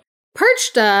 Yeah.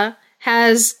 Perchta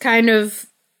has kind of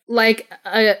like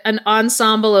an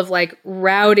ensemble of like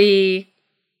rowdy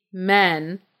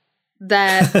men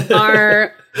that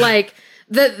are like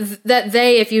that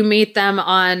they, if you meet them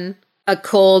on a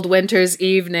cold winter's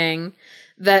evening,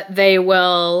 that they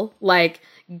will like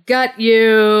gut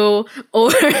you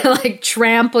or like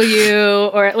trample you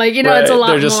or like, you know, right. It's a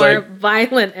lot more like,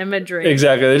 violent imagery.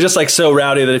 Exactly. They're just like so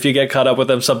rowdy that if you get caught up with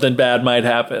them, something bad might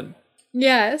happen.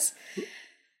 Yes.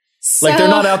 Like they're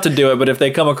not out to do it, but if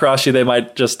they come across you, they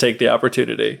might just take the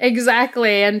opportunity.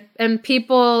 Exactly. And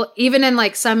people, even in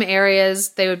like some areas,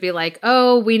 they would be like,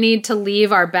 oh, we need to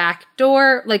leave our back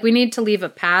door. Like we need to leave a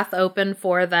path open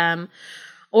for them.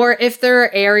 Or if there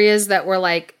are areas that were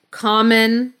like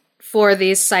common for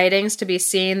these sightings to be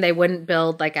seen, they wouldn't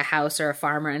build like a house or a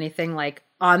farm or anything like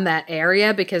on that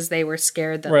area because they were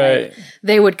scared that like,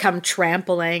 they would come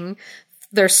trampling.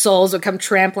 Their souls would come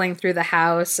trampling through the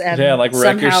house and like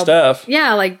wreck your stuff.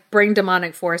 Yeah, like bring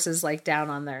demonic forces like down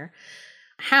on their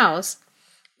house.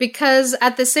 Because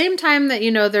at the same time that,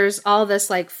 you know, there's all this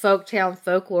like folktale and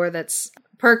folklore that's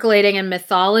percolating in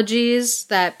mythologies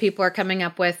that people are coming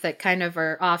up with that kind of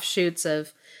are offshoots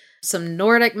of some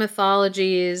Nordic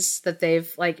mythologies that they've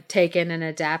like taken and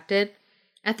adapted.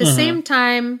 At the same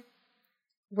time,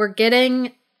 we're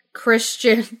getting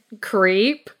Christian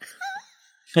creep.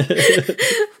 Which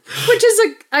is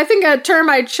I think a term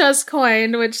I just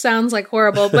coined, which sounds like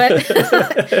horrible, but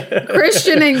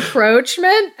Christian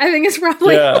encroachment, I think is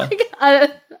probably like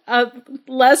a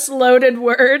less loaded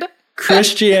word.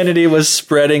 Christianity was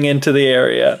spreading into the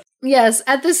area. Yes,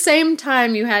 at the same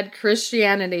time you had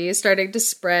Christianity starting to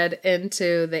spread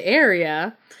into the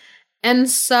area. And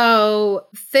so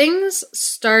things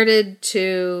started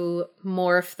to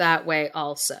morph that way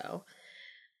also.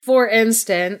 For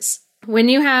instance, when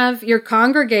you have your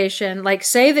congregation, like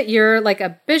say that you're like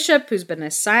a bishop who's been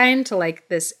assigned to like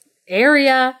this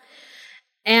area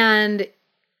and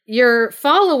your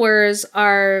followers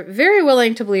are very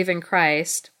willing to believe in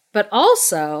Christ, but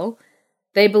also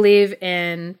they believe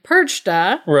in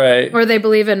Perchta, right? Or they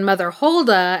believe in Mother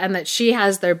Holda and that she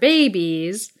has their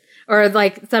babies or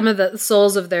like some of the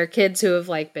souls of their kids who have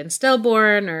like been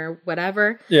stillborn or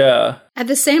whatever. Yeah. At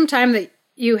the same time that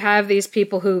you have these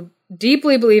people who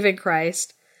deeply believe in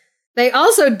Christ, they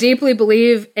also deeply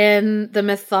believe in the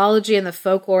mythology and the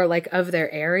folklore like of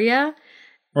their area.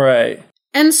 Right.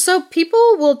 And so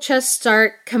people will just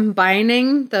start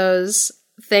combining those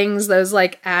things, those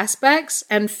like aspects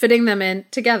and fitting them in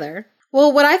together.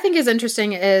 Well, what I think is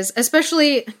interesting is,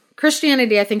 especially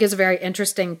Christianity, I think is a very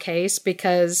interesting case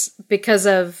because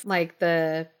of like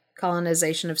the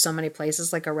colonization of so many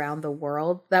places like around the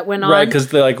world that went on. Right, because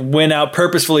they like went out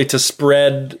purposefully to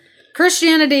spread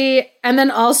Christianity and then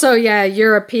also,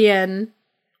 European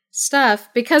stuff.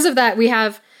 Because of that, we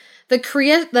have the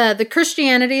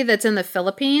Christianity that's in the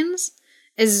Philippines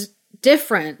is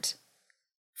different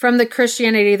from the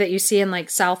Christianity that you see in like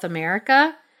South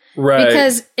America. Right.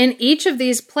 Because in each of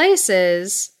these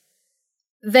places,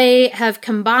 they have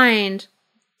combined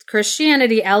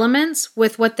Christianity elements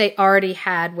with what they already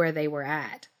had where they were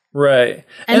at. Right.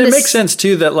 And it makes sense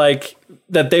too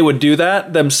that they would do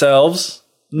that themselves.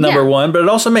 Number one, but it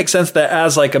also makes sense that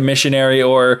as like a missionary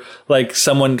or like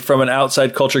someone from an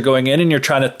outside culture going in and you're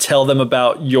trying to tell them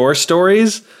about your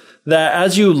stories, that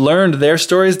as you learned their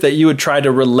stories, that you would try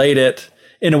to relate it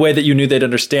in a way that you knew they'd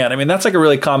understand. I mean, that's like a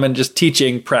really common just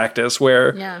teaching practice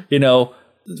where, you know,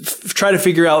 try to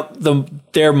figure out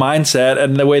their mindset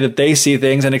and the way that they see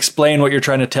things and explain what you're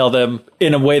trying to tell them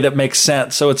in a way that makes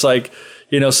sense. So it's like,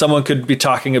 you know, someone could be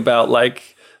talking about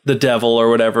like the devil or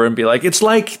whatever and be like, it's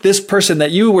like this person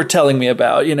that you were telling me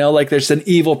about, you know, like there's an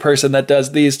evil person that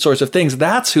does these sorts of things.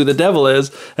 That's who the devil is.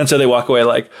 And so they walk away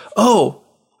like, oh,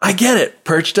 I get it.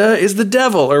 Perchta is the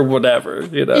devil or whatever,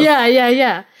 you know?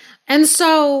 Yeah. And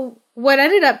so what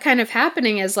ended up kind of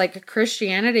happening is like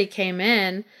Christianity came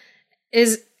in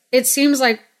is it seems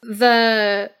like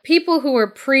the people who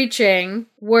were preaching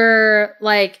were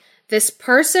like, this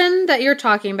person that you're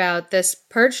talking about, this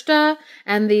Perchta,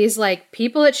 and these like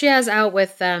people that she has out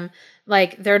with them,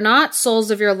 like they're not souls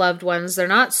of your loved ones. They're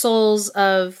not souls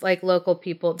of like local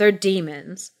people. They're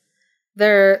demons.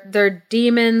 They're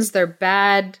demons. They're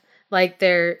bad. Like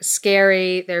they're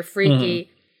scary. They're freaky.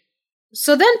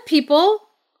 So then people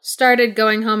started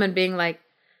going home and being like,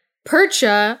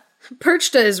 Perchta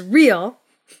is real.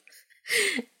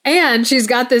 And she's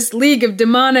got this league of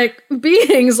demonic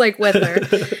beings like with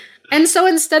her. And so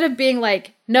instead of being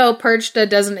like, no, Perchta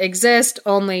doesn't exist,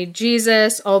 only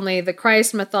Jesus, only the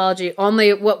Christ mythology,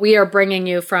 only what we are bringing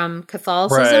you from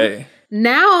Catholicism. Right.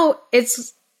 Now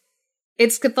it's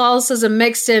Catholicism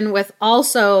mixed in with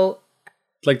also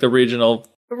like the regional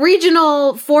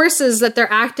forces that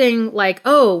they're acting like,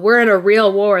 oh, we're in a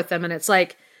real war with them. And it's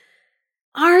like,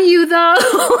 are you though?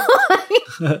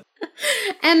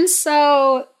 And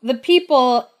so the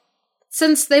people,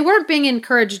 since they weren't being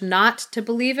encouraged not to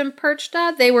believe in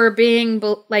Perchta, they were being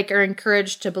are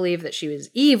encouraged to believe that she was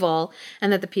evil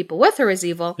and that the people with her was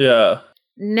evil. Yeah.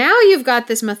 Now you've got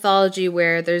this mythology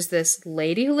where there's this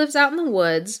lady who lives out in the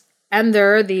woods and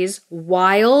there are these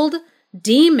wild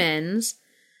demons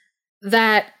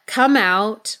that come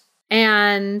out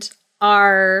and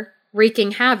are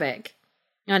wreaking havoc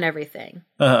on everything.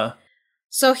 Uh-huh.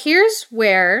 So here's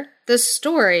where the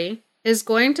story is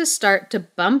going to start to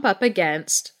bump up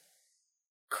against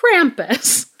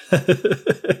Krampus.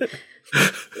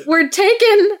 We're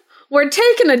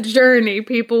taking a journey,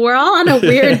 people. We're all on a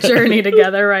weird journey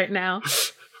together right now.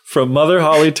 From Mother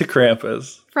Holle to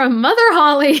Krampus. From Mother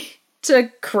Holle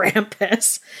to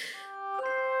Krampus.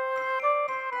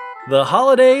 The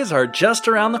holidays are just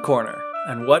around the corner,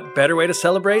 and what better way to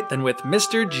celebrate than with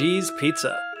Mr. G's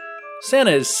Pizza?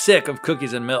 Santa is sick of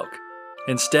cookies and milk.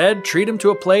 Instead, treat him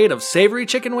to a plate of savory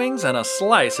chicken wings and a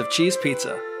slice of cheese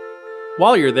pizza.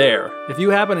 While you're there, if you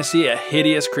happen to see a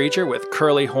hideous creature with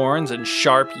curly horns and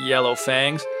sharp yellow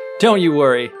fangs, don't you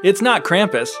worry, it's not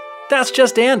Krampus. That's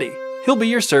just Andy. He'll be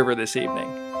your server this evening.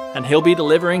 And he'll be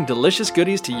delivering delicious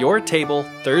goodies to your table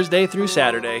Thursday through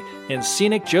Saturday in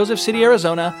scenic Joseph City,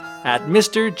 Arizona at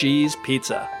Mr. G's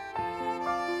Pizza.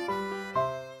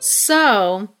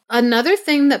 So, another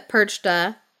thing that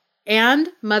Perchta and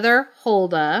Mother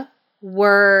Holle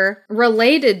were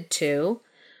related to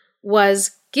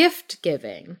was gift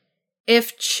giving.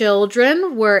 If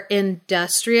children were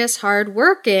industrious,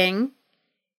 hardworking,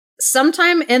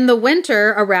 sometime in the winter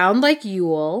around like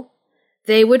Yule,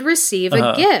 they would receive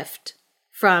a gift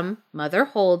from Mother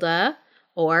Holle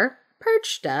or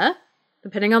Perchta,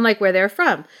 depending on like where they're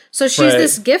from. So she's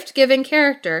this gift-giving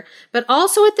character, but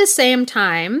also at the same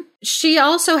time, she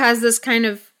also has this kind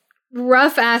of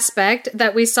rough aspect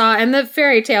that we saw in the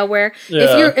fairy tale where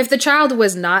if the child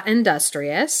was not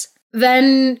industrious,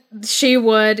 then she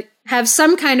would have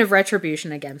some kind of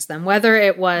retribution against them, whether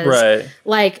it was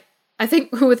like, I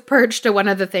think with Perchta, one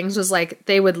of the things was like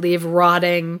they would leave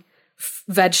rotting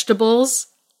vegetables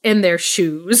in their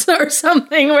shoes or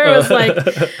something, where it was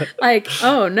like,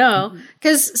 oh no.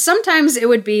 Because sometimes it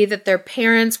would be that their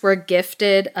parents were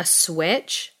gifted a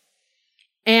Switch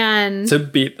and to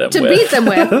beat them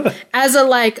with as a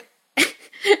like,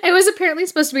 it was apparently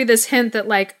supposed to be this hint that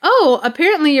like, oh,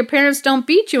 apparently your parents don't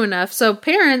beat you enough. So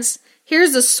parents,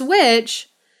 here's a Switch.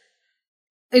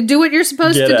 Do what you're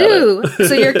supposed to do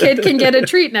so your kid can get a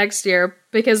treat next year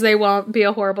because they won't be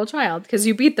a horrible child because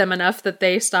you beat them enough that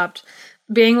they stopped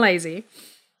being lazy.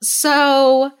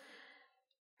 So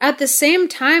at the same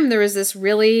time, there was this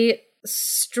really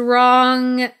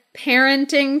strong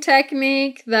parenting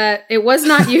technique that it was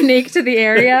not unique to the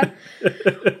area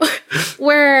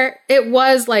where it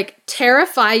was like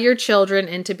terrify your children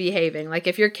into behaving. Like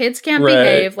if your kids can't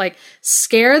behave, like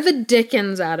scare the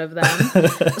dickens out of them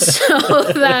so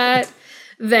that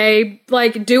they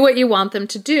like do what you want them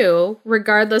to do,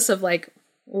 regardless of like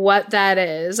what that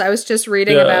is. I was just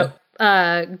reading about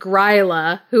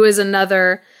Gryla, who is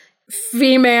another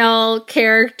female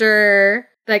character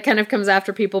that kind of comes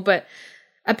after people, but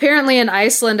apparently in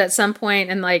Iceland at some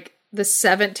point in like the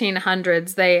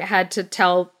 1700s, they had to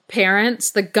tell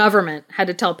parents, the government had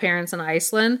to tell parents in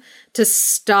Iceland to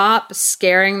stop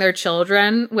scaring their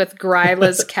children with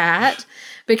Gryla's cat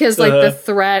because like the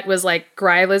threat was like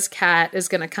Gryla's cat is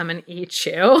going to come and eat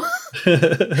you.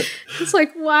 It's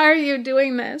like, why are you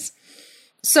doing this?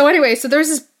 So anyway, so there's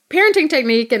this parenting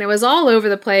technique and it was all over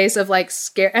the place of like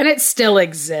scare, and it still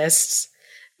exists.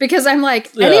 Because I'm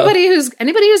like, anybody who's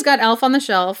got Elf on the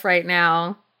Shelf right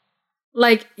now,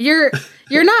 like you're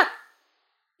not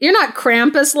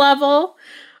Krampus level,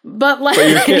 but like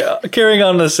but you're carrying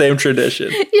on the same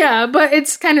tradition. Yeah, but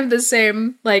it's kind of the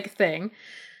same like thing.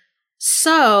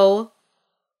 So,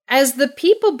 as the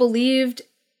people believed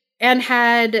and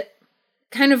had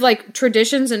kind of like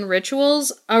traditions and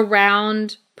rituals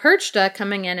around Perchta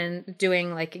coming in and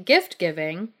doing like gift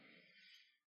giving,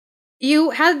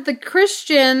 you had the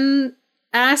Christian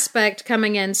aspect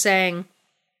coming in saying,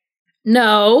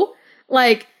 no,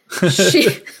 like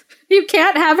she, You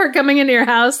can't have her coming into your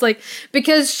house, like,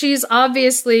 because she's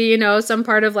obviously, you know, some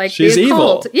part of like she's the evil.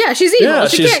 occult. Yeah, she's evil. Yeah,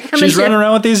 she can't come she's into running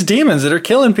around with these demons that are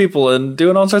killing people and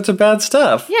doing all sorts of bad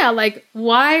stuff. Yeah, like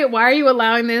why are you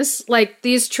allowing this, like,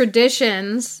 these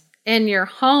traditions in your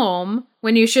home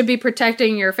when you should be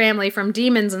protecting your family from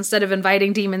demons instead of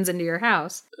inviting demons into your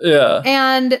house? Yeah.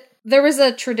 And there was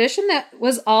a tradition that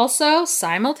was also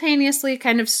simultaneously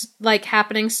kind of like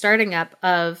happening, starting up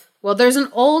of, well, there's an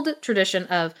old tradition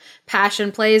of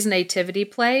passion plays, nativity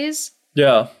plays.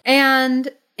 Yeah.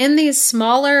 And in these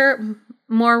smaller,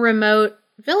 more remote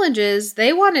villages,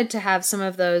 they wanted to have some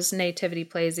of those nativity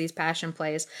plays, these passion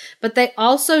plays, but they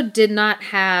also did not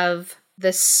have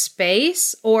the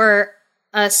space or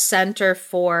a center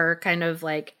for kind of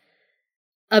like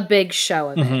a big show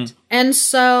of it. And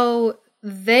so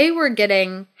they were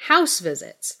getting house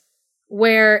visits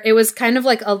where it was kind of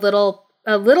like a little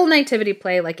nativity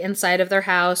play, like inside of their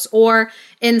house or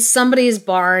in somebody's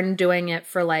barn doing it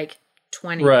for like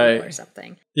 20 people or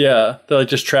something. Yeah. They're like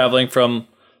just traveling from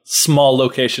small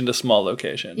location to small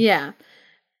location. Yeah.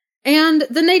 And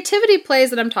the nativity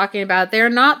plays that I'm talking about, they're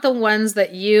not the ones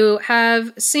that you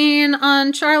have seen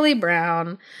on Charlie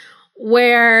Brown,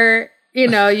 where, you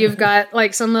know, you've got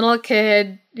like some little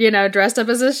kid, you know, dressed up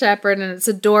as a shepherd and it's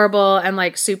adorable and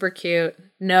like super cute.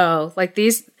 No, like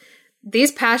these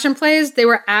passion plays, they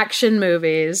were action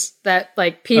movies that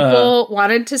like people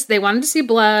wanted to see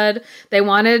blood. They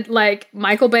wanted like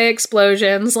Michael Bay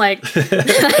explosions. Like,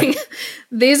 like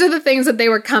these are the things that they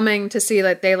were coming to see,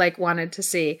 that they like wanted to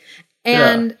see.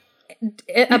 And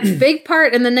a big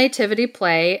part in the nativity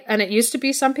play, and it used to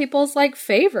be some people's like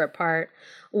favorite part,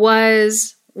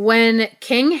 was when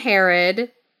King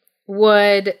Herod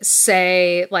would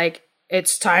say like,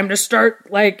 it's time to start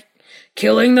like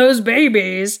killing those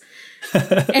babies.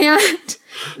 And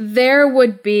there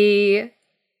would be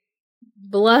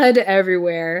blood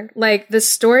everywhere. Like the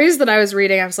stories that I was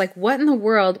reading, I was like, what in the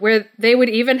world? Where they would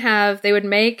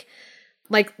make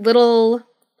like little,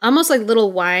 almost like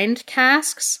little wine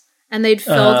casks, and they'd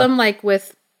fill them like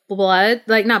with blood,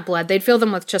 like not blood. They'd fill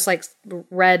them with just like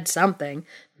red something,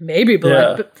 maybe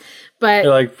blood, but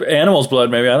like animal's blood,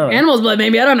 maybe. I don't know. Animal's blood,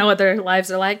 maybe. I don't know what their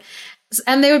lives are like.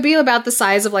 And they would be about the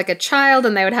size of like a child,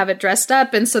 and they would have it dressed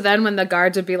up. And so then when the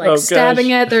guards would be like stabbing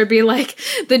it, there would be like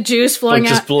the juice flowing out.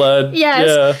 Just blood. Yes.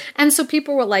 Yeah. And so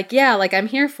people were like, yeah, like I'm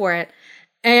here for it.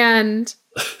 And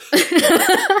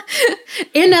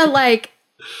in a like,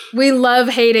 we love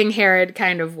hating Herod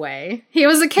kind of way. He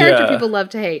was a character people love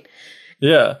to hate.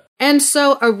 Yeah. And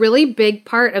so a really big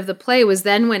part of the play was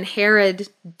then when Herod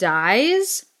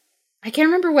dies. I can't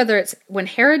remember whether it's when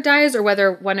Herod dies or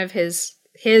whether one of his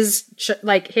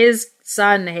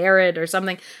son Herod or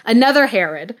something, another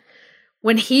Herod,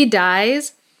 when he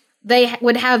dies, they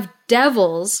would have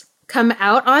devils come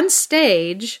out on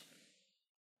stage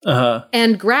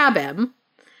and grab him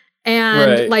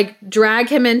and like drag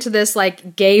him into this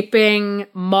like gaping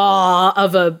maw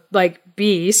of a like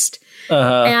beast,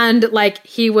 and like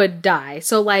he would die.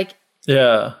 So like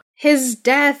his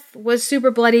death was super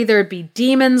bloody. There'd be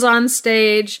demons on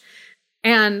stage,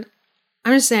 and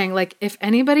I'm just saying, like, if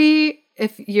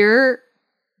your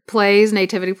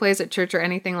nativity plays at church or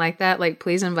anything like that, like,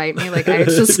 please invite me. Like, I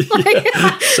just, like,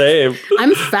 same.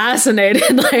 I'm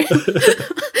fascinated. Like,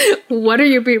 what are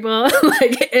you people,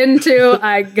 like, into?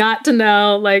 I got to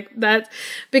know, like, that,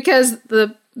 because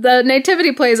the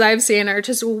nativity plays I've seen are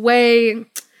just way,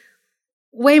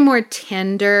 way more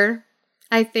tender,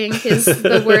 I think is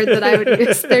the word that I would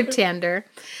use. They're tender.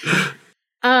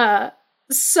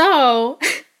 So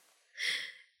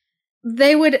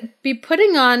they would be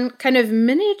putting on kind of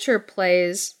miniature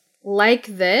plays like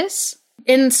this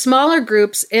in smaller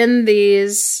groups in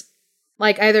these,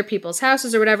 like, either people's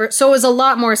houses or whatever. So it was a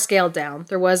lot more scaled down.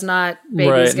 There was not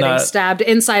babies getting stabbed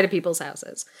inside of people's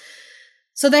houses.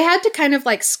 So they had to kind of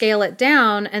like scale it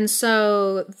down. And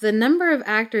so the number of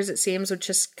actors, it seems, would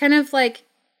just kind of like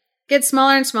get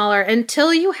smaller and smaller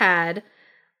until you had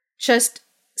just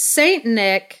Saint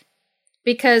Nick,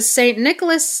 because St.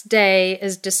 Nicholas Day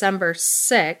is December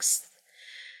 6th.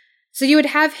 So you would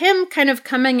have him kind of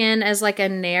coming in as like a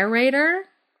narrator,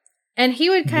 and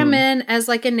he would come in as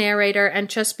like a narrator and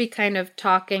just be kind of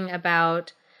talking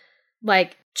about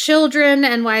like children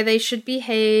and why they should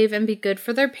behave and be good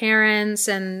for their parents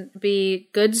and be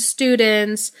good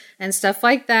students and stuff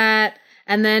like that.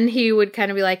 And then he would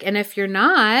kind of be like, and if you're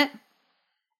not,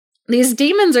 these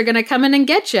demons are going to come in and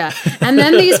get you. And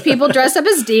then these people dressed up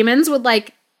as demons would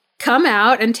like come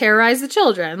out and terrorize the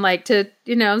children, like to,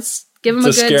 you know, give them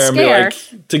a good scare.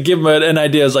 Like, to give them an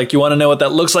idea is like, you want to know what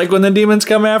that looks like when the demons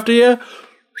come after you?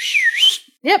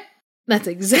 Yep. That's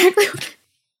exactly what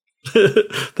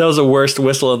That was the worst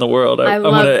whistle in the world. I'm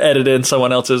going to edit in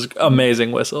someone else's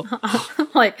amazing whistle.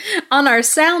 Like on our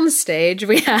sound stage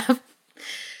we have.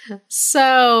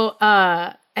 So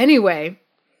anyway.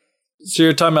 So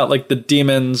you're talking about like the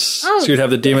demons. So you'd have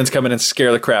the demons come in and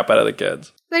scare the crap out of the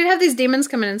kids. They'd have these demons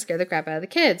come in and scare the crap out of the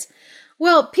kids.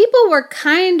 Well, people were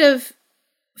kind of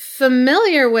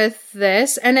familiar with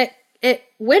this, and it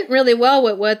went really well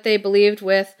with what they believed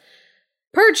with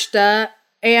Perchta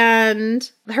and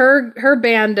her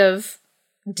band of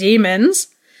demons.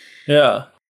 Yeah.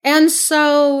 And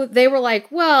so they were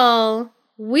like, well,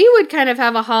 we would kind of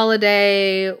have a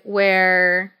holiday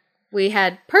where we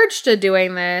had Perchta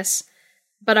doing this,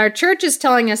 but our church is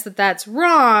telling us that that's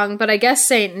wrong, but I guess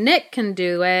Saint Nick can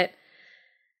do it.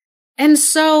 And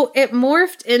so it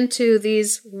morphed into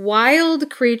these wild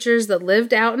creatures that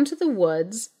lived out into the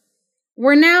woods.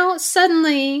 We're now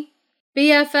suddenly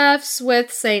BFFs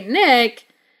with Saint Nick.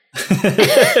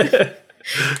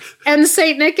 And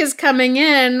Saint Nick is coming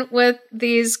in with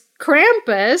these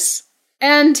Krampus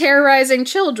and terrorizing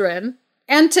children.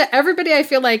 And to everybody, I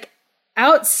feel like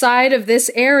outside of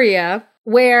this area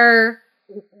where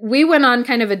we went on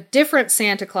kind of a different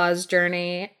Santa Claus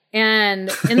journey,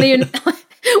 and in the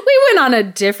we went on a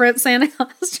different Santa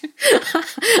Claus journey.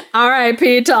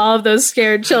 R.I.P. to all of those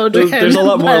scared children. There's a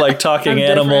lot more like talking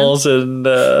animals and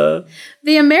the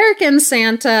American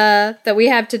Santa that we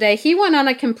have today, he went on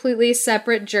a completely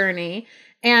separate journey.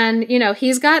 And, you know,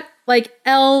 he's got like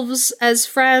elves as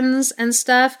friends and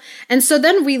stuff. And so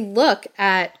then we look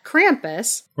at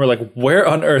Krampus. We're like, where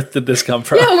on earth did this come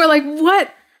from? Yeah, we're like,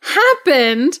 what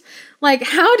happened? Like,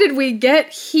 how did we get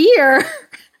here?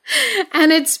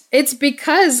 And it's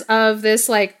because of this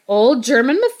like old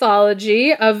German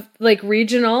mythology of like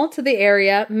regional to the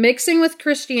area, mixing with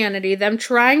Christianity, them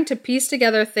trying to piece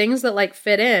together things that like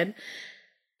fit in.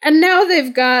 And now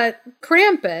they've got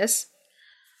Krampus.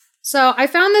 So I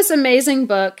found this amazing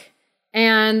book,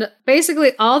 and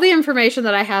basically all the information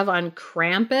that I have on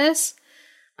Krampus,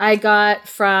 I got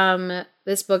from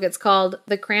this book. It's called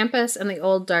The Krampus and the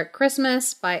Old Dark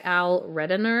Christmas by Al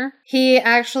Rediner. He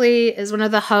actually is one of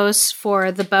the hosts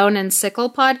for the Bone and Sickle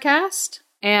podcast,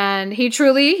 and he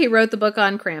wrote the book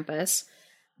on Krampus.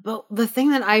 But the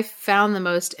thing that I found the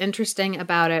most interesting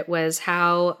about it was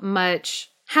how much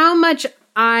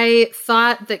I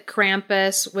thought that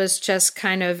Krampus was just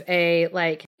kind of a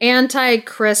like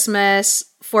anti-Christmas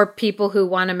for people who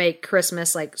want to make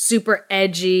Christmas like super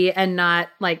edgy and not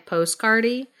like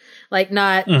postcardy, like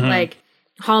not like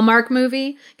Hallmark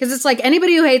movie. Because it's like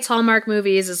anybody who hates Hallmark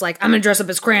movies is like, I'm gonna dress up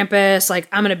as Krampus, like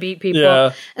I'm gonna beat people.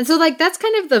 Yeah. And so like that's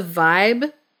kind of the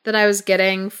vibe that I was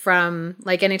getting from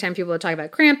like anytime people would talk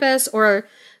about Krampus, or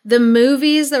the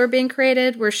movies that were being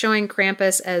created were showing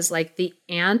Krampus as like the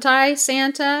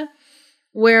anti-Santa,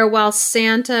 where while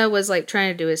Santa was like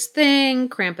trying to do his thing,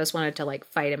 Krampus wanted to like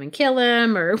fight him and kill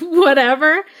him or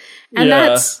whatever. And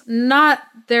that's not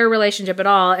their relationship at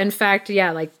all. In fact, yeah,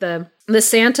 like the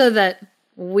Santa that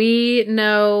we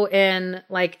know in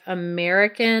like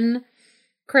American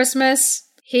Christmas,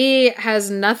 he has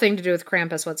nothing to do with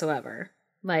Krampus whatsoever.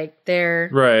 Like they're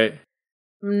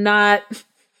not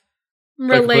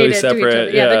related to each other.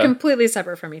 Yeah, they're completely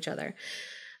separate from each other.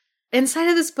 Inside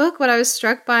of this book, what I was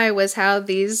struck by was how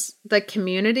the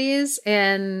communities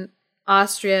in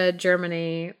Austria,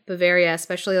 Germany, Bavaria,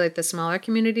 especially like the smaller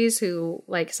communities who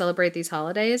like celebrate these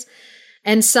holidays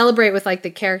and celebrate with like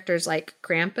the characters like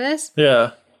Krampus.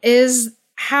 Yeah. Is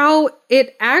how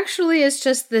it actually is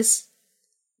just this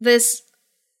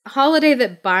holiday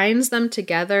that binds them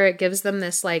together. It gives them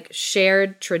this like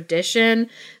shared tradition,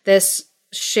 this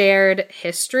shared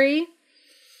history,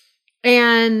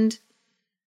 and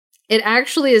it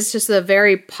actually is just a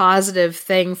very positive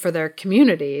thing for their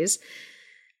communities.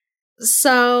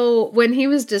 So when he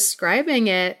was describing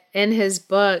it in his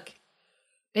book,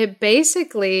 it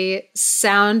basically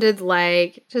sounded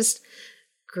like just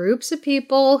groups of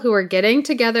people who are getting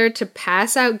together to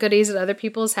pass out goodies at other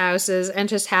people's houses and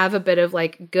just have a bit of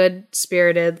like good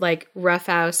spirited like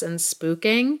roughhouse and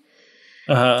spooking.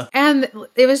 And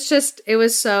it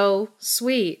was so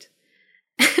sweet.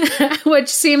 Which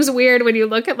seems weird when you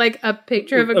look at like a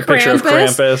picture of a Krampus. Picture of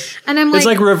Krampus. And I'm like, it's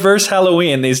like reverse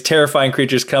Halloween. These terrifying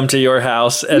creatures come to your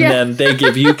house and then they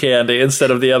give you candy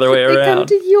instead of the other way around. They come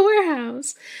to your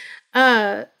house.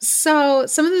 So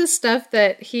some of the stuff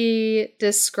that he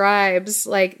describes,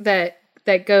 like that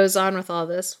goes on with all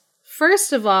this.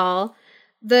 First of all,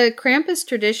 the Krampus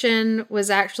tradition was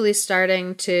actually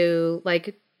starting to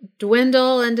like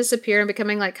dwindle and disappear and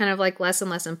becoming like kind of like less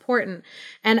and less important.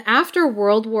 And after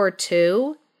World War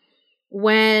II,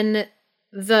 when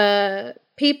the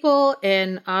people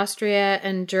in Austria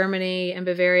and Germany and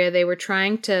Bavaria, they were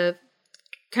trying to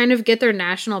kind of get their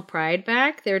national pride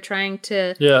back. They were trying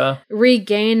to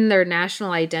regain their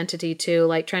national identity too,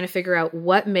 like trying to figure out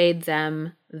what made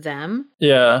them them.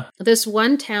 Yeah. This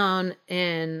one town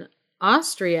in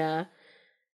Austria,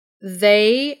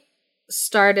 they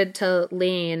started to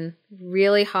lean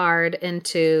really hard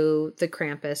into the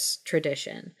Krampus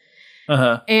tradition.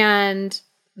 And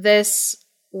this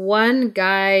one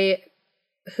guy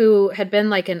who had been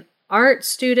like an art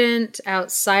student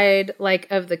outside like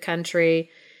of the country,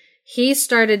 he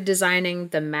started designing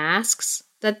the masks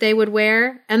that they would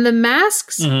wear. And the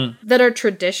masks that are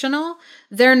traditional,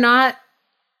 they're not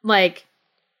like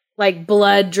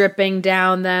blood dripping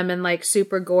down them and like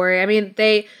super gory. I mean,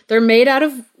 they're made out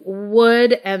of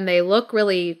wood and they look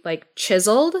really like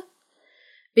chiseled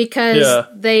because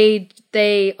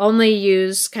they only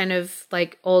use kind of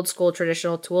like old school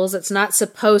traditional tools. It's not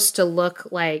supposed to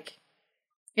look like,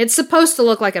 it's supposed to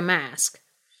look like a mask.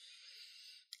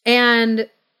 And,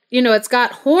 you know, it's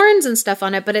got horns and stuff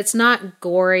on it, but it's not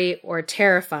gory or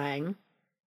terrifying.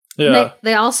 Yeah.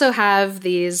 They also have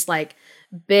these like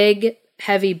big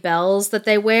heavy bells that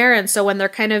they wear. And so when they're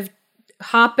kind of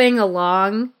hopping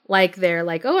along, like they're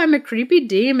like, oh, I'm a creepy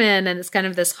demon. And it's kind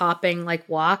of this hopping like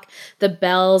walk. The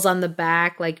bells on the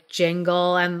back like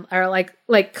jingle and are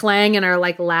like clang and are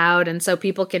like loud. And so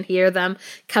people can hear them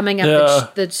coming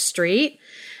up the street.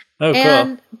 Oh,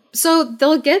 and cool. So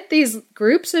they'll get these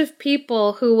groups of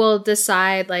people who will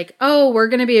decide like, oh, we're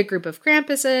going to be a group of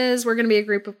Krampuses. We're going to be a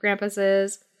group of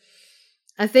Krampuses.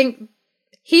 I think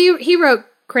he wrote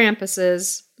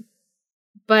Krampuses,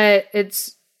 but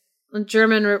it's a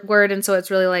German word, and so it's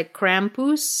really like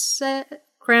Krampus,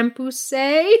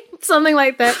 something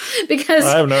like that. Because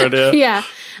I have no idea. Yeah,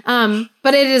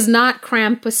 but it is not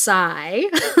Krampusi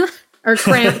or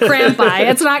Krampi.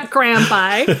 It's not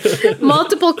Krampi.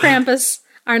 Multiple Krampus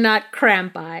are not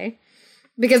Krampi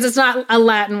because it's not a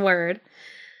Latin word.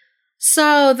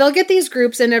 So they'll get these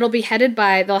groups, and it'll be headed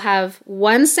by, they'll have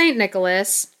one Saint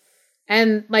Nicholas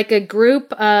and like a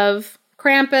group of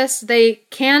Krampus. They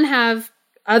can have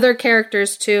other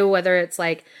characters too, whether it's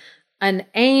like an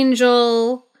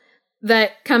angel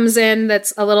that comes in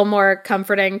that's a little more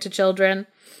comforting to children.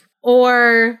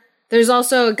 Or there's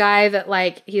also a guy that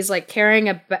like, he's like carrying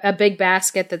a big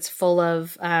basket that's full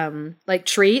of like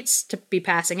treats to be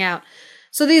passing out.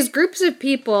 So these groups of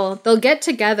people, they'll get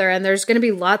together and there's going to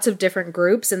be lots of different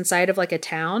groups inside of like a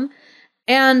town.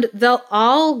 And they'll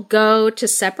all go to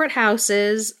separate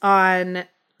houses on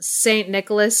St.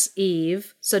 Nicholas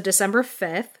Eve, so December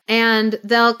 5th. And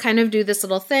they'll kind of do this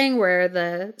little thing where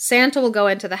the Santa will go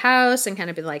into the house and kind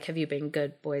of be like, have you been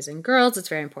good boys and girls? It's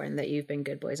very important that you've been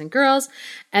good boys and girls.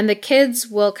 And the kids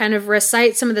will kind of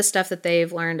recite some of the stuff that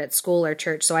they've learned at school or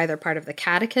church. So either part of the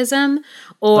catechism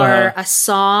or a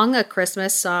song, a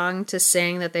Christmas song to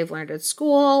sing that they've learned at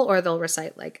school, or they'll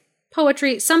recite like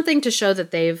poetry, something to show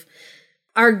that they've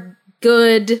are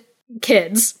good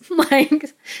kids,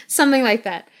 like something like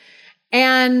that.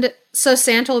 And so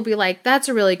Santa will be like, that's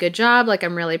a really good job. Like,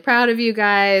 I'm really proud of you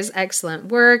guys. Excellent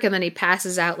work. And then he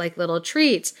passes out like little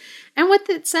treats. And what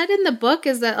it said in the book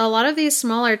is that a lot of these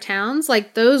smaller towns,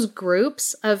 like those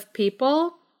groups of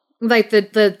people, like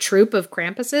the troop of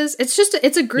Krampuses,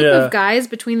 it's a group of guys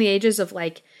between the ages of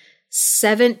like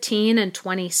 17 and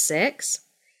 26.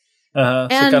 So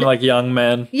kind of like young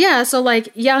men. Yeah, so like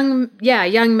young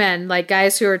men, like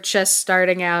guys who are just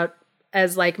starting out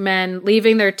as like men,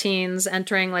 leaving their teens,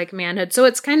 entering like manhood. So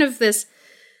it's kind of this,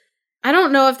 I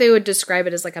don't know if they would describe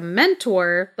it as like a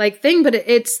mentor like thing, but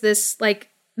it's this like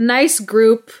nice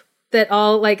group that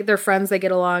all like they're friends, they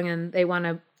get along and they want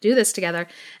to do this together.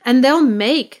 And they'll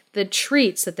make the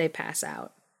treats that they pass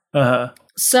out.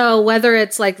 So whether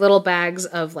it's like little bags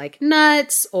of like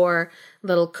nuts or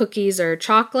little cookies or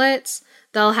chocolates,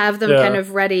 they'll have them kind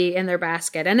of ready in their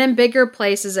basket. And in bigger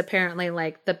places, apparently,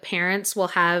 like the parents will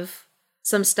have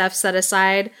some stuff set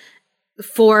aside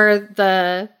for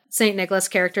the St. Nicholas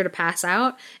character to pass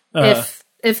out if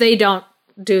they don't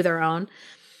do their own.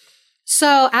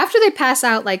 So after they pass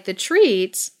out like the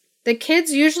treats, the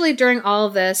kids usually during all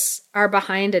of this are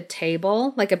behind a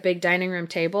table, like a big dining room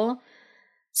table.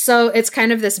 So it's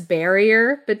kind of this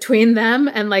barrier between them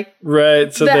and like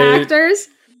so the actors.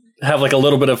 Have like a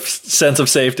little bit of sense of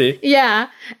safety. Yeah.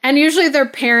 And usually their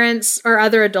parents or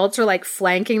other adults are like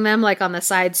flanking them like on the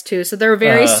sides too. So they're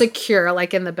very secure,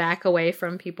 like in the back away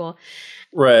from people.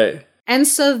 Right. And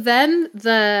so then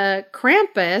the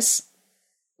Krampus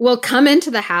will come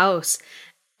into the house,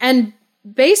 and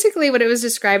basically what it was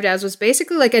described as was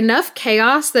basically like enough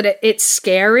chaos that it's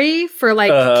scary for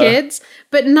like kids,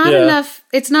 but not enough.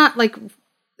 It's not like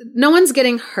no one's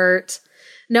getting hurt.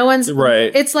 No one's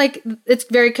right. It's like, it's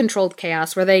very controlled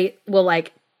chaos where they will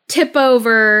like tip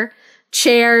over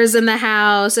chairs in the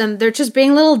house and they're just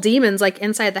being little demons like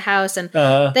inside the house. And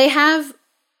they have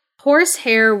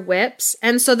horsehair whips.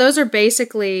 And so those are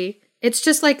basically, it's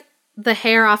just like the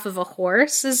hair off of a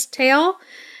horse's tail.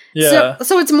 Yeah.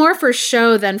 So it's more for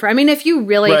show than for, I mean, if you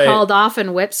really hauled off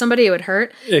and whipped somebody, it would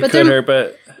hurt. It could hurt,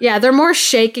 but. Yeah, they're more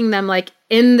shaking them like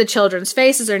in the children's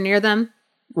faces or near them.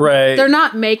 Right. They're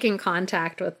not making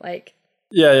contact with like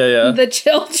the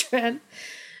children.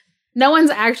 No one's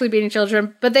actually beating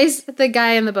children, but the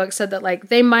guy in the book said that like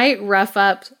they might rough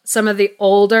up some of the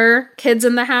older kids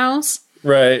in the house.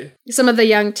 Right. Some of the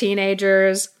young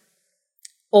teenagers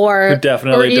or who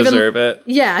definitely even, deserve it.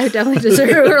 Yeah, who definitely deserve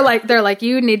it. Or like they're like,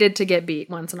 you needed to get beat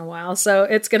once in a while, so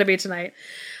it's gonna be tonight.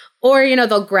 Or, you know,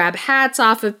 they'll grab hats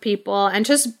off of people and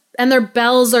their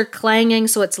bells are clanging,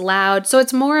 so it's loud. So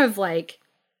it's more of like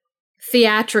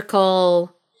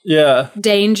theatrical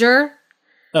danger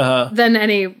than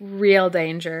any real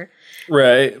danger.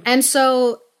 Right. And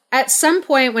so at some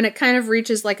point when it kind of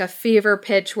reaches like a fever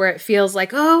pitch where it feels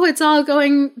like, oh, it's all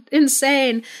going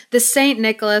insane, the Saint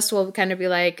Nicholas will kind of be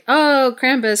like, oh,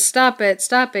 Krampus, stop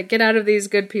it, get out of these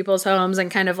good people's homes, and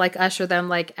kind of like usher them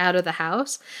like out of the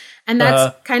house. And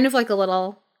that's kind of like a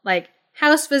little like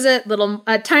house visit,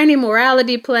 a tiny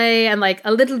morality play, and like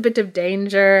a little bit of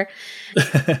danger.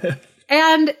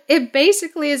 And it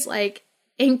basically is like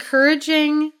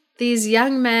encouraging these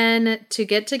young men to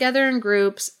get together in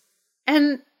groups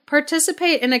and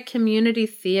participate in a community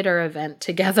theater event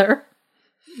together.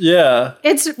 Yeah.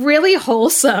 It's really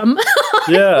wholesome.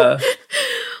 Yeah.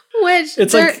 Which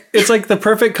it's like the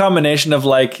perfect combination of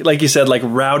like you said, like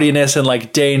rowdiness and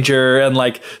like danger and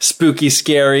like spooky,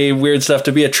 scary, weird stuff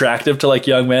to be attractive to like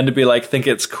young men to be like, think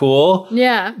it's cool.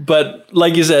 Yeah. But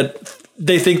like you said,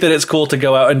 they think that it's cool to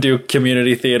go out and do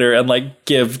community theater and like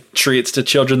give treats to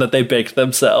children that they baked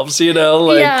themselves, you know?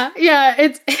 Like, yeah.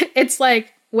 It's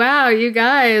like, wow, you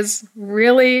guys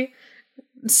really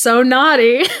so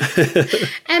naughty.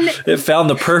 And it found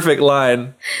the perfect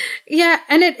line. Yeah,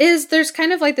 and there's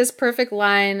kind of like this perfect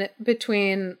line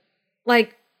between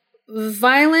like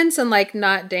violence and like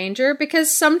not danger,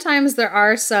 because sometimes there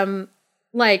are some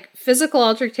like physical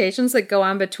altercations that go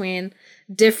on between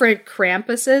different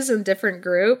Krampuses and different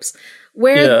groups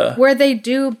where they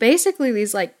do basically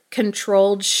these like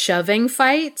controlled shoving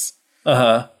fights.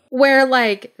 Where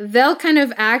like they'll kind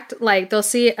of act like they'll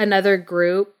see another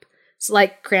group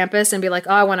like Krampus and be like,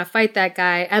 oh, I want to fight that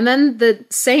guy. And then the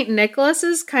St.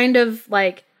 Nicholases kind of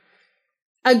like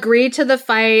agree to the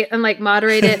fight and like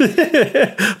moderate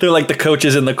it. They're like the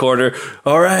coaches in the corner.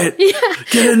 All right,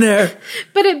 get in there.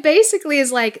 But it basically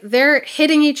is like they're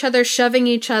hitting each other, shoving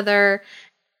each other,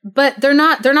 but they're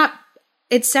not,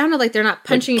 it sounded like they're not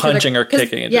punching like each other. Punching or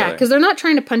kicking each other. Yeah, because they're not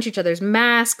trying to punch each other's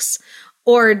masks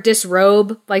or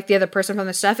disrobe like the other person from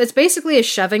the stuff. It's basically a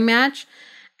shoving match.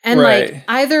 And like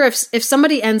either if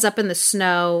somebody ends up in the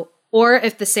snow, or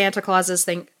if the Santa Clauses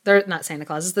think, they're not Santa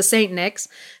Clauses, the Saint Nics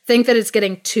think that it's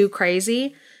getting too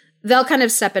crazy, they'll kind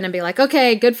of step in and be like,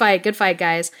 okay, good fight,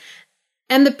 guys.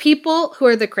 And the people who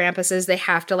are the Krampuses, they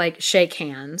have to like shake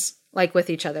hands like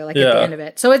with each other, like at the end of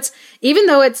it. So it's, even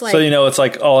though it's like, so, you know, it's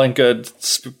like all in good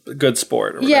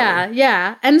sport. Or whatever.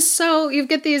 Yeah. And so you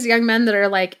get these young men that are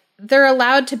like, they're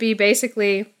allowed to be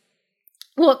basically,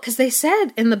 well, because they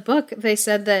said in the book, they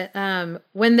said that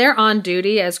when they're on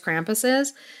duty as Krampuses,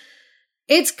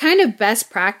 it's kind of best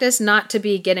practice not to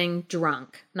be getting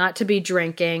drunk, not to be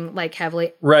drinking like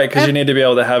heavily. Right, because you need to be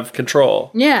able to have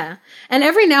control. Yeah. And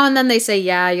every now and then they say,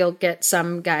 yeah, you'll get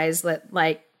some guys that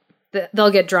like,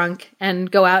 they'll get drunk and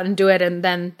go out and do it, and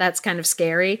then that's kind of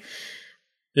scary.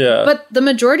 Yeah. But the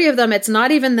majority of them, it's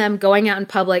not even them going out in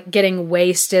public, getting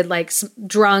wasted, like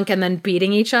drunk and then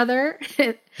beating each other.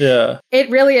 Yeah. It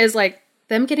really is like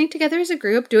them getting together as a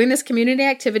group, doing this community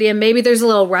activity, and maybe there's a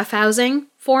little roughhousing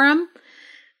for them,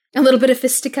 a little bit of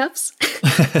fisticuffs.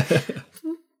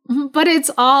 But it's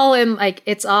all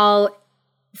it's all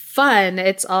fun.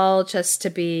 It's all just to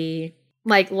be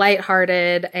like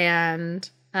lighthearted and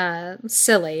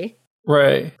silly.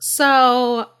 Right.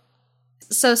 So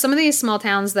some of these small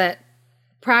towns that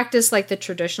practice like the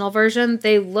traditional version,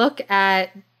 they look at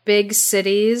big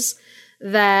cities,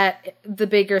 that the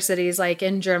bigger cities like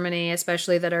in Germany,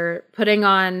 especially, that are putting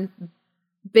on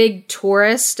big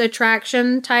tourist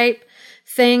attraction type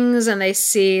things, and they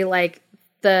see like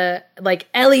the like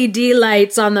LED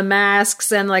lights on the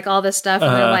masks and like all this stuff,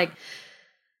 and they're like,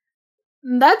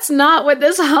 that's not what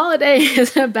this holiday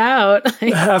is about.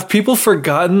 Like, have people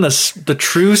forgotten the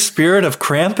true spirit of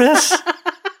Krampus?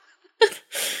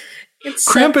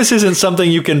 Krampus isn't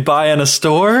something you can buy in a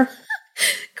store.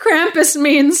 Krampus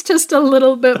means just a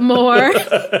little bit more.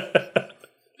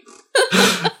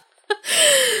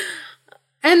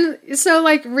 And so,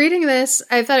 like, reading this,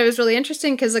 I thought it was really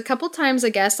interesting because a couple times, I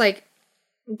guess, like,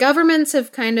 governments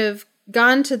have kind of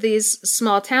gone to these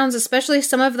small towns, especially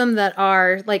some of them that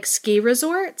are, like, ski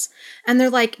resorts. And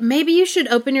they're like, maybe you should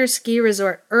open your ski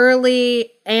resort early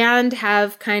and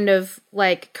have kind of,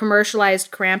 like,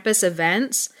 commercialized Krampus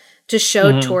events to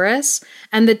show tourists.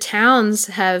 And the towns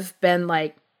have been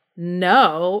like,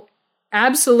 no,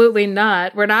 absolutely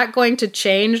not. We're not going to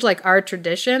change, like, our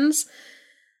traditions.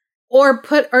 Or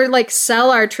like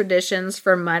sell our traditions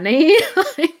for money.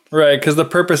 Right, because the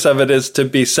purpose of it is to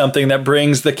be something that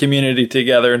brings the community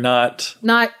together, not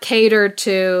cater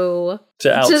to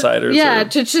outsiders.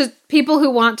 To people who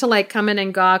want to, like, come in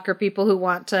and gawk, or people who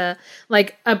want to,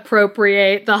 like,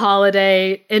 appropriate the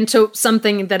holiday into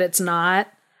something that it's not.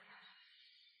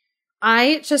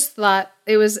 I just thought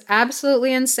it was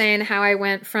absolutely insane how I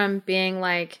went from being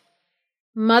like,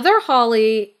 Mother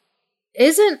Holle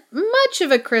isn't much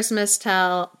of a Christmas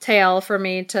tale for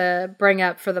me to bring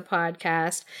up for the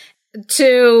podcast,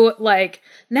 to, like,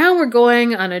 now we're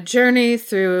going on a journey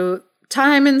through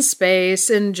time and space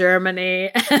in Germany,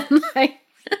 and, like,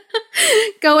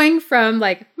 going from,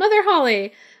 like, Mother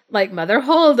Holle, like, Mother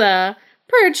Hulda,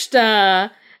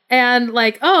 Perchta, and,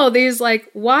 like, oh, these,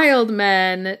 like, wild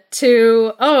men,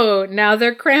 to, oh, now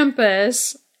they're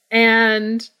Krampus,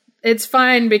 and it's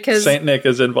fine because Saint Nick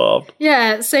is involved.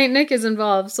 Yeah, Saint Nick is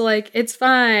involved. So, like, it's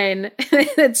fine.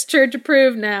 It's church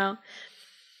approved now.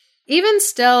 Even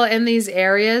still in these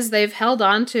areas, they've held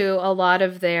on to a lot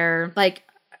of their, like,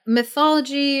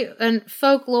 mythology and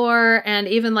folklore and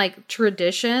even, like,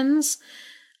 traditions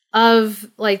of,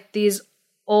 like, these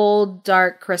old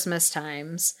dark Christmas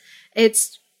times.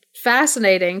 It's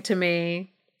fascinating to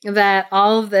me that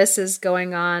all of this is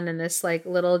going on in this, like,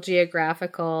 little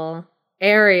geographical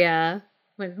area,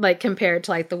 like, compared to,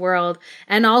 like, the world,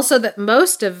 and also that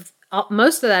most of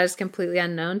that is completely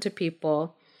unknown to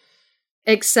people,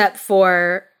 except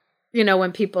for, you know,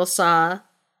 when people saw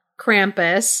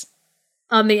Krampus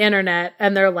on the internet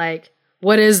and they're like,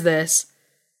 what is this?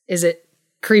 Is it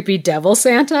creepy devil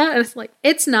Santa? And it's like,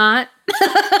 it's not.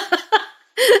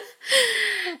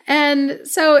 And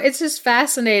so it's just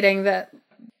fascinating that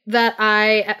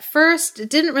I, at first,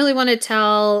 didn't really want to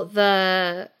tell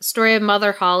the story of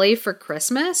Mother Holle for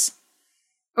Christmas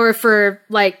or for,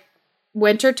 like,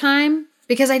 wintertime,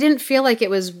 because I didn't feel like it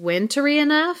was wintry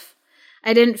enough.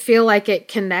 I didn't feel like it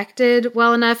connected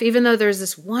well enough, even though there's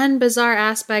this one bizarre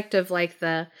aspect of, like,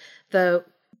 the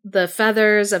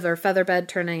feathers of their feather bed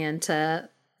turning into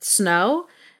snow.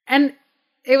 And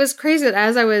it was crazy that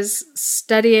as I was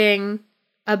studying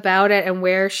about it and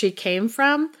where she came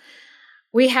from,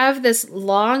 we have this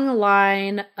long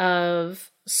line of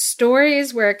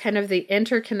stories where kind of the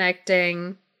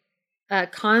interconnecting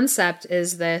concept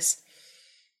is this: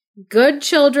 good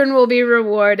children will be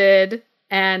rewarded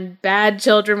and bad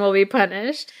children will be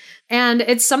punished. And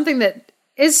it's something that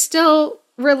is still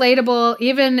relatable,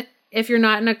 even if you're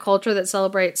not in a culture that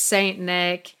celebrates Saint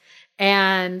Nick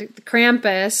and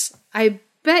Krampus. I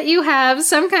bet you have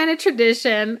some kind of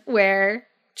tradition where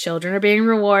children are being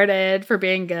rewarded for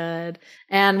being good.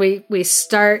 And we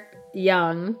start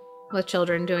young with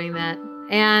children doing that.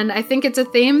 And I think it's a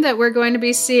theme that we're going to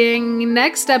be seeing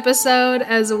next episode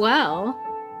as well.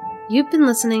 You've been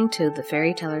listening to the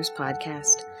Fairy Tellers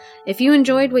podcast. If you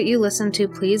enjoyed what you listened to,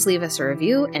 please leave us a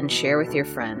review and share with your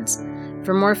friends.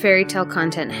 For more fairy tale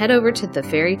content, head over to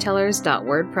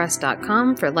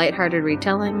thefairytellers.wordpress.com for lighthearted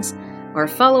retellings, or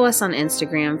follow us on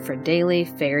Instagram for daily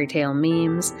fairy tale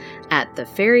memes at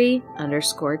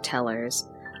 @thefairy_tellers,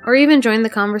 or even join the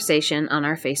conversation on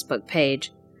our Facebook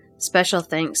page. Special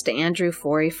thanks to Andrew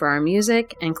Forey for our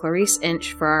music and Clarice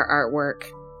Inch for our artwork.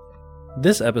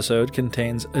 This episode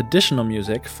contains additional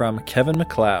music from Kevin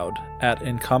MacLeod at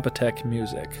Incompetech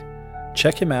Music.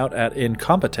 Check him out at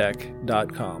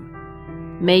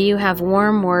incompetech.com. May you have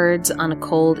warm words on a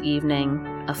cold evening,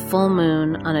 a full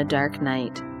moon on a dark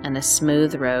night, and a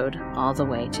smooth road all the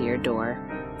way to your door.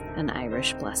 An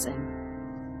Irish blessing.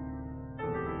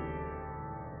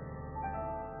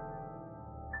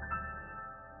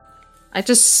 I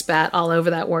just spat all over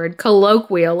that word.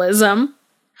 Colloquialism.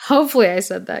 Hopefully I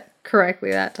said that correctly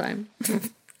that time.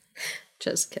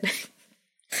 Just kidding.